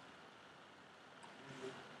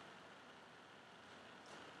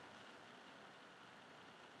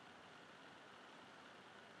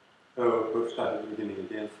 Oh, we'll start at the beginning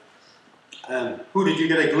again. Who did you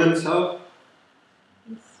get a glimpse of?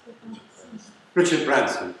 Richard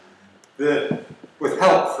Branson. With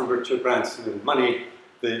help from Richard Branson and money,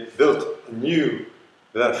 they built a new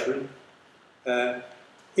version.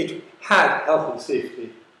 It had health and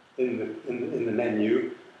safety in the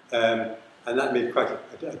menu, and that made quite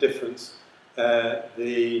a difference.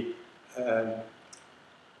 They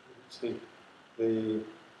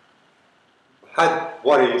had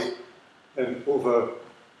worries over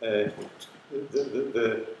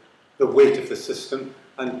the weight of the system,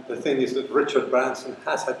 and the thing is that Richard Branson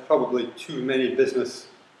has had probably too many business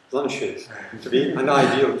lunches to be an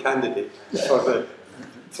ideal candidate for the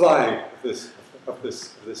flying of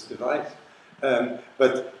this device.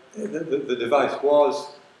 But the device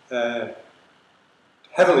was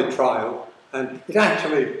heavily trialled, and it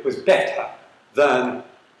actually was better than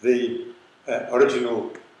the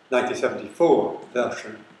original 1974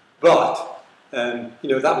 version. But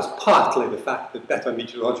that was partly the fact that better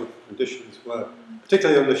meteorological conditions were,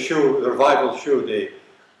 particularly on the revival show day,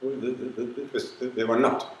 they were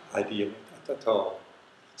not ideal at all.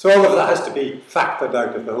 So all of that has to be factored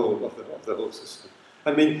out of the whole system.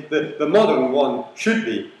 I mean, the modern one should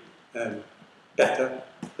be better.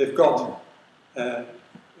 They've got,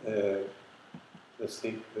 let's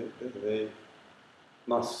think, they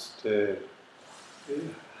must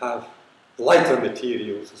have lighter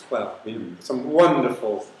materials as well. I mean, some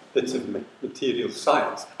wonderful bits of material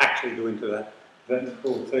science actually go into that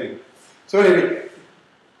whole thing. So anyway,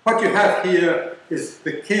 what you have here is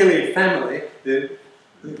the Caley family, the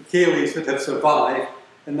Caleys that have survived,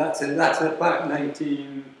 and that's about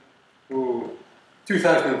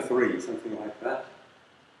 2003, something like that.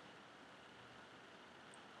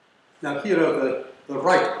 Now here are the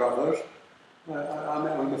Wright brothers.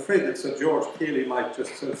 I'm afraid that Sir George Caley might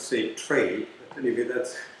just sort of say trade, but anyway,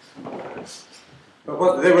 that's.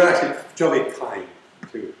 But they were actually jolly kind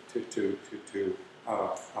to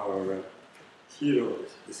our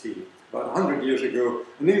heroes this evening. About 100 years ago,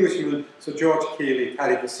 an Englishman, Sir George Caley,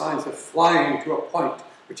 carried the science of flying to a point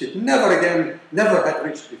which it never had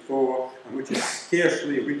reached before, and which is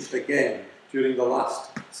scarcely reached again during the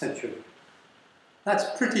last century. That's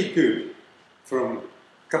pretty good from a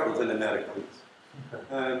couple of Americans.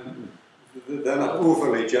 They're not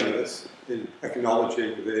overly generous in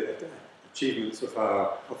acknowledging the achievements of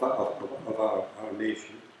our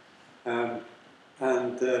nation.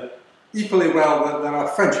 Equally well, there are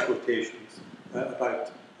French quotations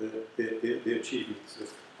about the achievements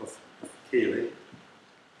of Caley.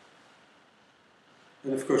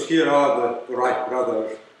 And of course, here are the Wright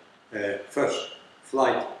brothers' first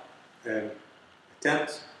flight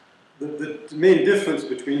attempts. The main difference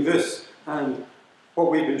between this and what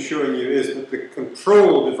we've been showing you is that the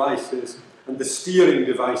control devices and the steering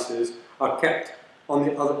devices are kept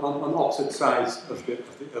on opposite sides of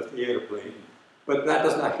the airplane. But that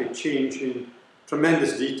doesn't actually change in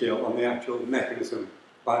tremendous detail on the actual mechanism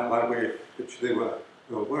by way of which they were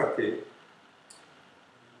working.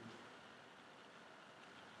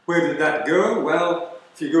 Where did that go? Well,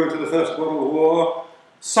 if you go into the First World War,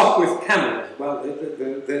 Sopwith cameras. Well,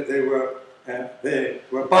 they were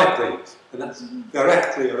biplanes, and that's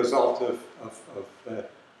directly a result of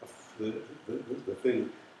the thing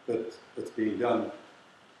that's being done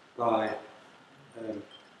by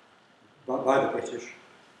the British,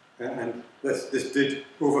 and this did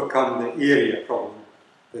overcome the area problem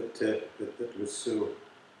that was so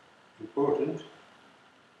important.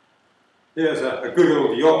 Here's a good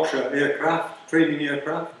old Yorkshire aircraft, training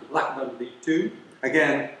aircraft, the Blackburn B2.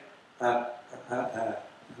 Again, a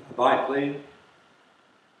biplane.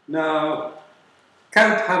 Now,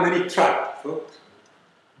 count how many trout, folks.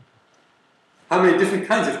 How many different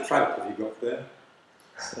kinds of trout have you got there?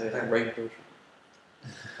 Rainbow.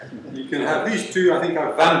 You can have these two, I think,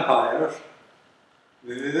 are vampires.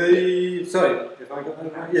 Sorry, if I got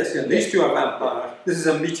that right? Yes, these two are vampires. This is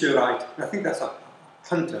a meteorite. I think that's a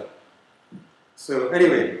hunter. So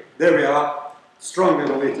anyway, there we are, strongly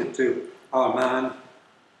related to our man.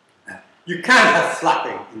 You can't have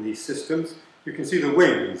flapping in these systems. You can see the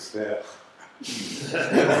wings there.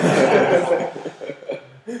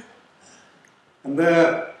 And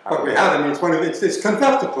there, what we have, I mean, it's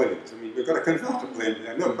converter planes. I mean, we've got a converter plane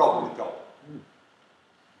there, no problem at all.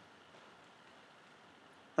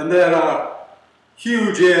 And there are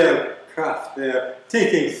huge aircraft there,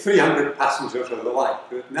 taking 300 passengers or the like.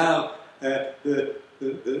 But now, the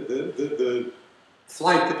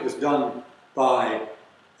flight that was done by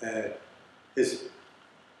his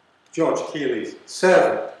George Caley's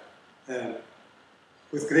servant,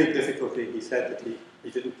 with great difficulty, he said that he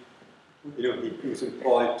didn't, he was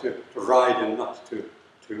employed to ride and not to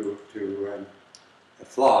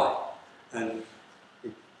fly, and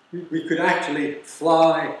we could actually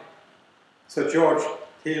fly Sir George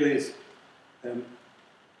Caley's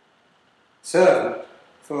servant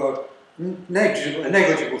for a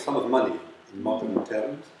negligible sum of money in modern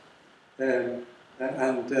terms. And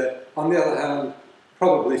on the other hand,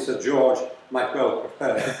 probably Sir George might well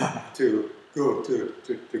prefer to go to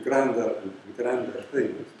grander and grander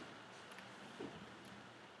things.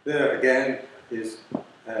 There again is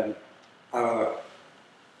our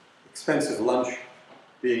expensive lunch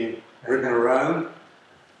being ridden around.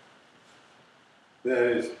 There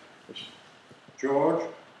is George.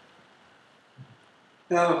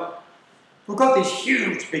 Now, we've got these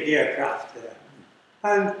huge big aircraft there,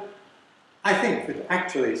 and I think that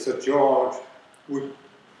actually Sir George would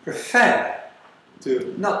prefer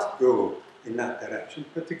to not go in that direction,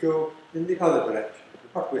 but to go in the other direction.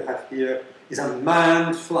 What we have here is a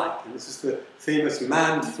manned flight, and this is the famous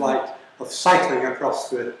manned flight of cycling across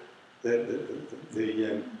the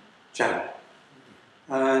channel.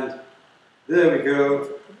 And there we go.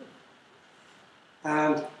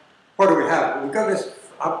 And what do we have? We've got this,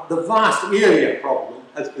 the vast area problem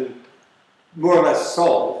has been more or less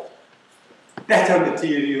solved. Better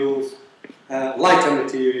materials, lighter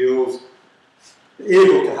materials,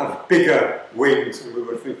 able to have bigger wings than we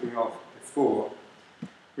were thinking of before.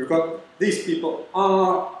 We've got, these people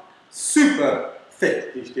are super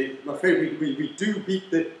fit these days. I'm afraid we do beat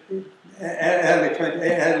the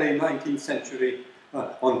early 19th century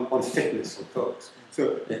on fitness of folks.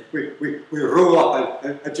 So we roll up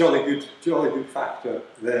a jolly good factor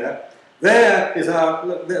there. There is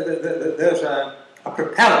there's a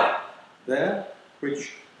propeller there,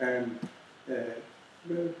 which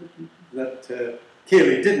that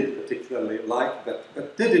Caley didn't particularly like,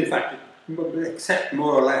 but did in fact accept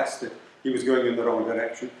more or less that he was going in the wrong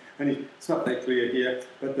direction. And it's not very clear here,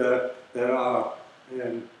 but there are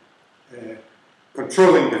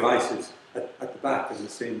controlling devices at the back in the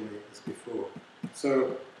same way as before.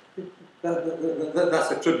 So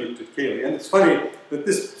that's a tribute to Caley. And it's funny that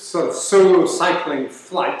this sort of solo cycling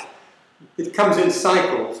flight, it comes in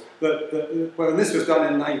cycles. When this was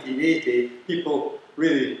done in 1980, people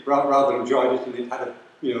really rather enjoyed it, and it had a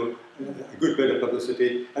good bit of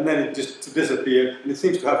publicity, and then it just disappeared, and it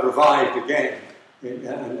seems to have revived again.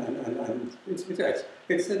 And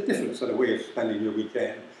it's a different sort of way of spending your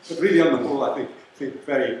weekend, but really on the whole, I think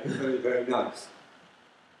very, very, very nice.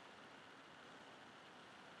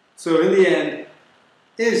 So in the end,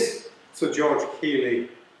 is Sir George Caley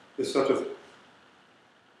the sort of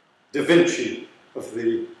Da Vinci of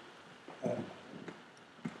the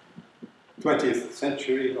 20th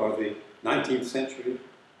century or the 19th century?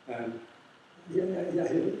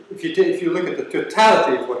 If you look at the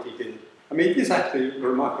totality of what he did, I mean, it is actually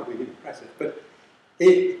remarkably impressive. But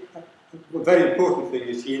a very important thing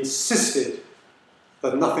is he insisted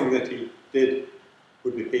that nothing that he did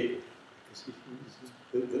would be patented,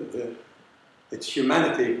 because its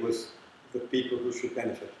humanity was the people who should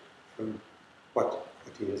benefit from what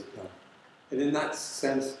he has done. And in that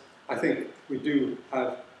sense, I think we do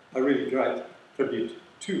have a really great tribute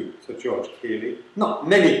to Sir George Caley. Not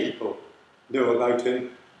many people know about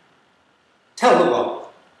him. Tell the world.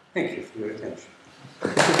 Thank you for your attention.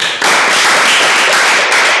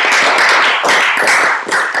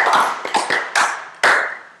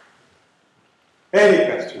 Any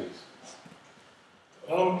questions?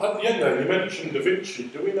 At the end there, you mentioned Da Vinci.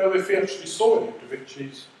 Do we know if he actually saw any of Da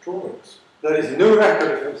Vinci's drawings? There is no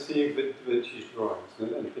record of him seeing Da Vinci's drawings,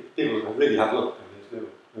 and people really have looked, and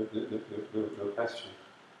there's no question.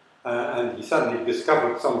 And he suddenly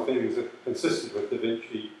discovered some things that consisted with Da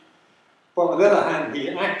Vinci. But on the other hand, he's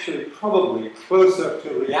actually probably closer to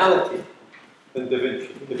reality than Da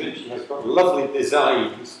Vinci. Da Vinci has got lovely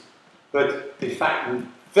designs, but in fact,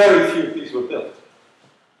 very few of these were built.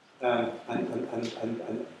 But I'm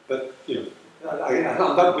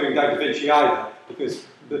not doing down Da Vinci either, because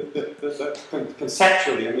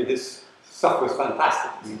conceptually, I mean, his stuff was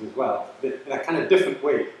fantastic as well, in a kind of different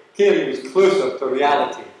way. Caley was closer to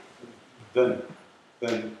reality than Da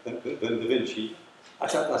Vinci.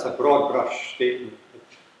 That's a broad brush statement.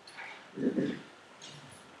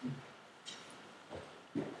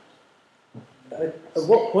 At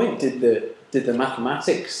what point did the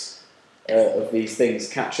mathematics of these things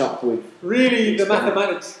catch up with? Really, the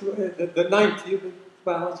mathematics,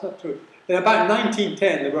 well, that's not true. In about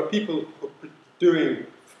 1910, there were people doing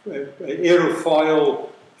aerofoil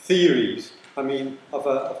theories. I mean, of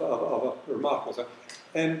a remarkable stuff.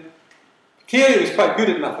 And Caley was quite good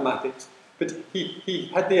at mathematics, but he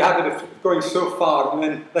had the habit of going so far and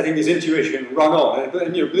then letting his intuition run on.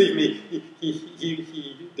 And believe me,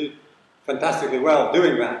 he did fantastically well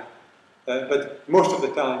doing that. but most of the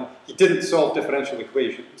time he didn't solve differential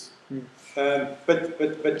equations. But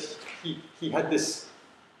he had this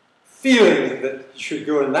feeling that he should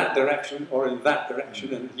go in that direction or in that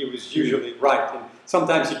direction, and he was usually right. And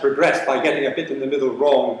sometimes he progressed by getting a bit in the middle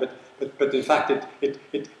wrong, but in fact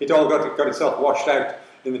it all got itself washed out.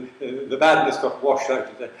 The badness got washed out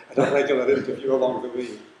at a regular interview along the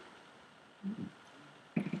way.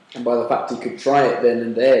 And by the fact he could try it then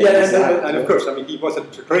and there. Yeah, and of course, I mean, he was a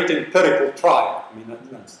great empirical trier. I mean,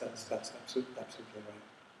 that's absolutely right.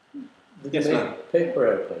 Did he make paper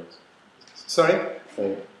airplanes? Sorry?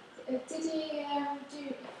 Did he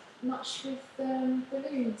do much with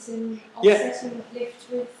balloons and Yeah. offsetting lift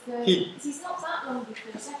with? Because he's not that long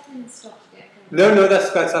before Zeppelin started getting going. No,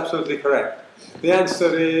 that's absolutely correct. The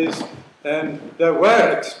answer is there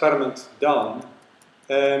were experiments done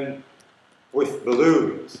with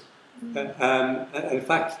balloons. In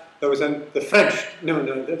fact, there was the French,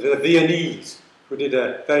 the Viennese, who did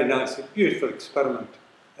a very nice, beautiful experiment.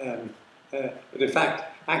 But in fact,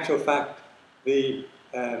 actual fact, the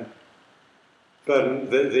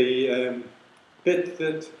bit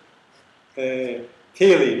that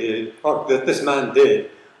Caley did, or that this man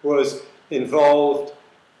did, was involved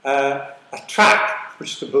a track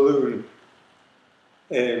which the balloon,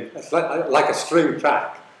 it's like a string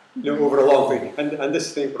track, over a long thing, and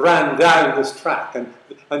this thing ran down this track,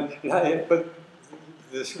 but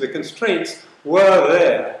the constraints were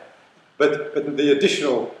there, but the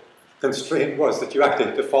additional constraint was that you actually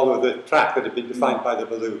had to follow the track that had been defined by the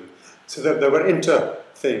balloon. So there were inter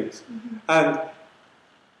things, and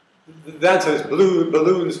the answer is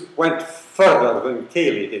balloons went further than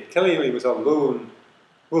Caley did. Caley was a lone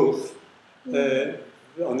wolf.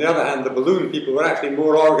 On the other hand, the balloon people were actually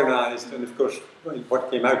more organised, and of course, what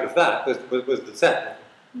came out of that was the Zeppelin.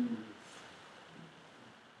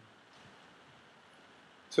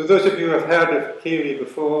 So those of you who have heard of Caley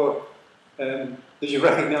before, did you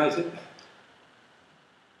recognise it?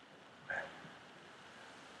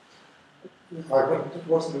 I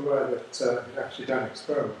wasn't aware that he'd actually done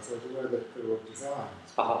experiments. I was aware that there were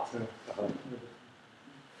designs. I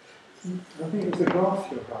think it was a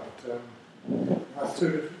graph you had. Had two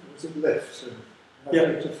different, was it lifts and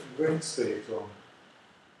had different wind speeds on.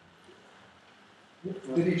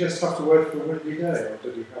 Did he just have to wait for a windy day, or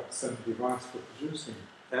did he have some device for producing?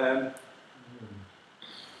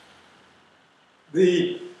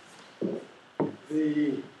 The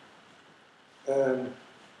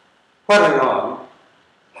whirling arm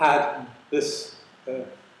had this.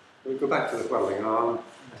 We'll go back to the whirling arm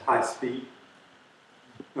at high speed.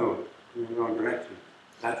 No, in the wrong direction.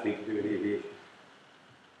 That's nothing to do with aviation.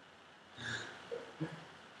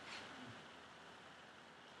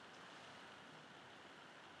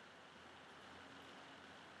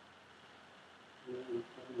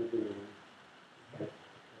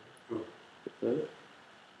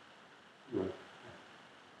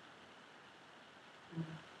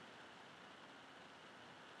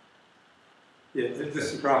 Yeah,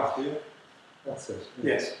 this is graph here. That's it.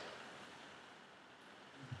 Yes.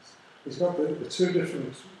 He's got the two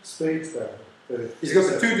different speeds there. He's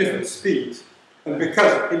got the two different speeds, and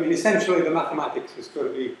because essentially the mathematics is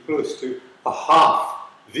going to be close to a half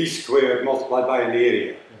v squared multiplied by an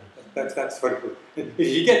area. That's very good. If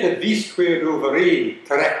you get the v squared over a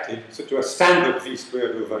corrected, so to a standard v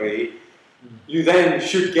squared over a, you then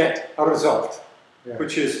should get a result,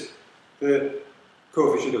 which is the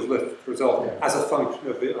coefficient of lift result as a function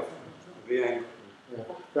of the angle.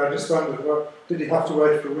 But I just wondered, did he have to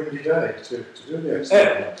wait for a windy day to do the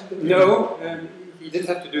experiment? No, he didn't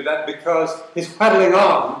have to do that because his whirling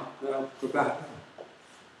arm, well, go back.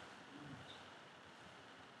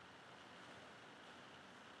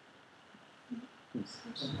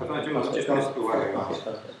 Have I just missed the whirling arm?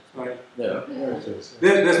 Sorry. Yeah.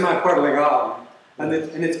 There's my whirling arm, and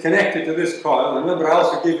it's connected to this coil. And remember, I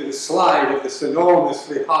also gave you the slide of this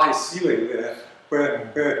enormously high ceiling there,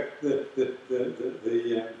 where the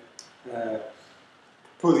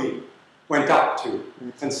pulley went up to,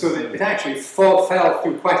 and so that it actually fell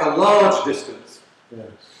through quite a large distance.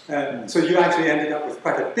 So you actually ended up with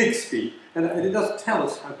quite a big speed, and it doesn't tell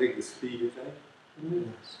us how big the speed is, eh?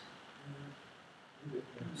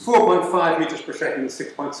 4.5 meters per second and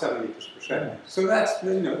 6.7 meters per second. So that's,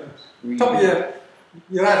 top of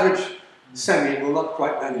your average semi will not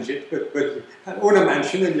quite manage it, but own a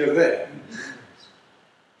mansion and you're there.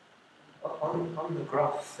 On the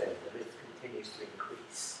graph then, the lift continues to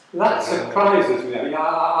increase. That surprises me. I mean,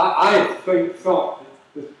 I thought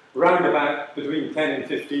that round about between 10 and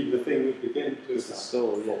 15 the thing would begin to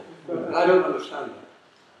stall, But I don't understand that.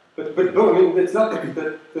 But I mean, it's not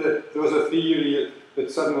that there was a theory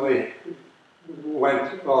that suddenly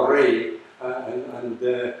went awry, and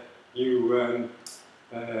you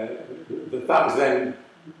that was then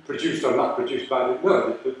produced or not produced by the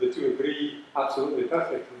no. The two agree absolutely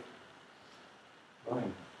perfectly. Right.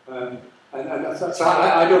 And so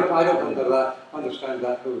I don't understand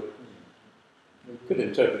that really. You could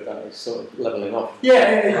interpret that as sort of levelling off.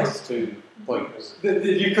 Yeah. Those 2 points.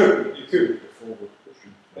 You could.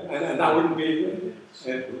 And that wouldn't be,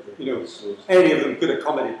 any of them could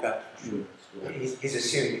accommodate that. He's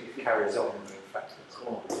assuming it carries on. In fact,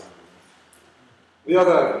 the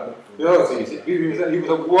other thing is, he was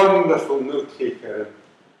a wonderful note taker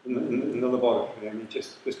in the laboratory. I mean,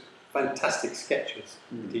 just fantastic sketches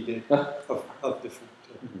that he did of different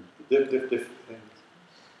things.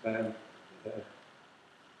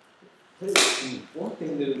 One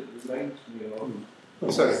thing that reminds me of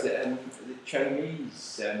is sorry. the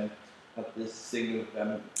Chinese have this thing of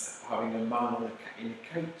having a man in a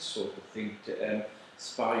kite sort of thing to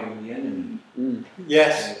spy on the enemy.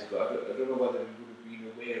 Yes. I don't know whether you would have been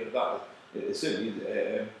aware of that. Certainly,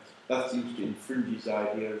 that seems to infringe his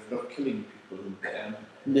idea of not killing people of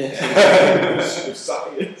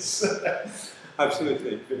science.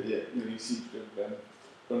 Absolutely. But he seems to have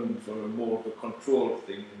gone for more of a control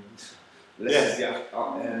thing and less of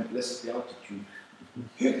the altitude.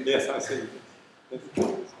 Yes, I see.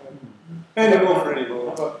 Any more for any more?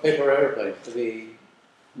 How about paper aeroplanes? Do they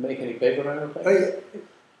make any paper aeroplanes?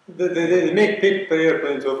 They make paper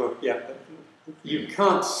airplanes over, but you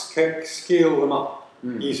can't scale them up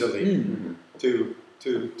easily to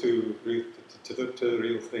the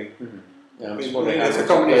real thing. Yeah, it's a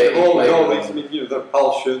combination of all these, the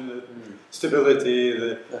propulsion, the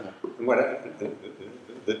stability,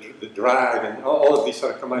 the drag, and all of these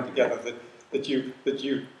sort of combine together that you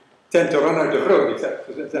tend to run out of road, except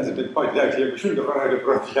that's a big point. Actually, we shouldn't have run out of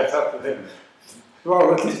road yet after them.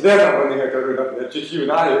 Well, at least they're not running out of road, it's just you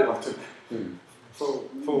and I want to full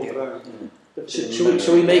drive.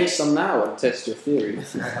 Shall we make some now and test your theory?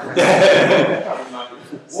 See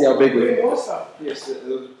how big we Where was that place? There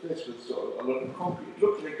was a place with sort of a lot of concrete. It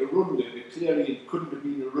looked like a runway, but clearly it couldn't have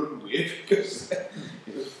been a runway because it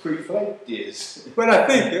was pre-flight days. Well, I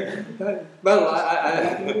think, I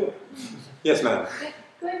yes, ma'am.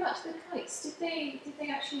 Going back to the kites, did they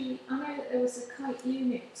actually? I know that there was a kite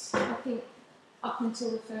unit. I think up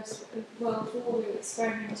until the First World War, they were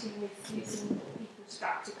experimenting with using people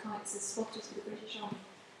strapped to kites as spotters for the British Army.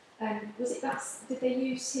 Was it that? Did they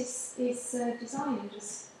use his design and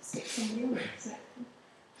just stick somebody on it?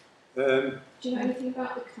 Do you know anything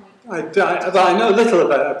about the kite? I know little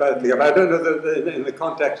about the. I don't know that in the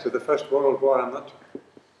context of the First World War. I'm not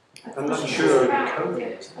sure. About when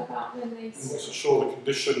they. I'm not so sure the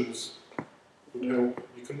conditions would help.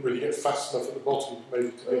 You couldn't really get fast enough at the bottom,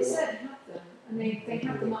 maybe. Well, they certainly had them, and they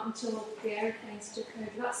had them up until the aeroplanes took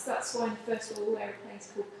over. That's why in the First World War aeroplanes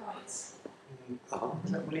called kites.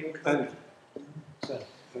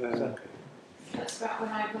 That's about when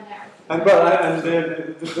I went out. And the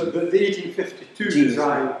 1852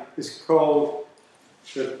 design is called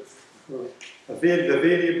the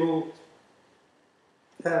variable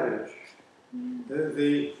carriage.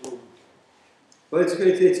 Well,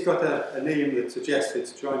 it's got a name that suggests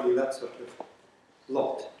it's joining that sort of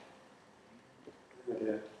lot.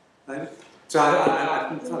 So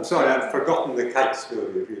I'm sorry, I've forgotten the kite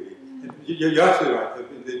story, really. You're absolutely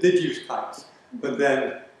right, they did use kites, but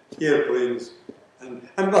then airplanes, and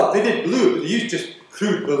well, they did balloons, they used just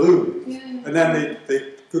crude balloons, and then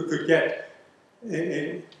they could get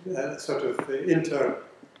a sort of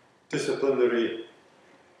interdisciplinary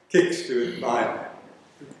kicks to it by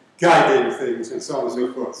guiding things and so on and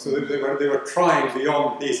so forth. So they were trying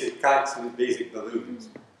beyond basic kites and basic balloons.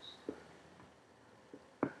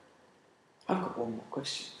 I've got one more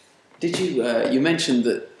question. Did you mentioned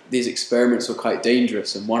that these experiments were quite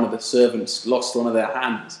dangerous, and one of the servants lost one of their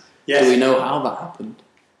hands? Yes. Do we know how that happened?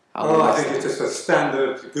 I think it's just a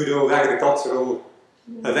standard, good old agricultural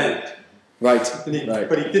event. Right.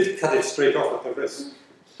 But he did cut it straight off at the wrist,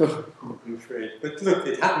 I'm afraid. But look,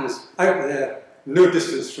 it happens out there, no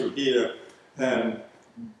distance from here,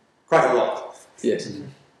 quite a lot. Yes.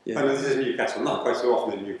 Yeah. I know this is Newcastle, not quite so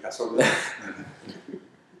often in Newcastle. Well,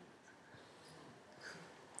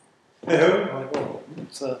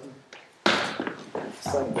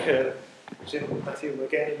 thank Jim and Matthew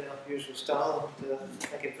again in our usual style, and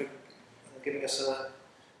thank him for giving us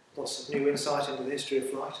lots of new insight into the history of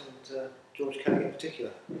flight, and George Caley in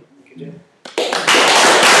particular. Thank you, Jim. I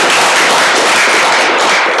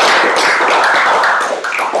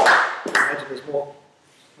imagine there's more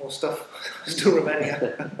stuff still remaining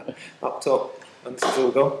up top, and it's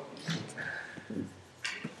all gone.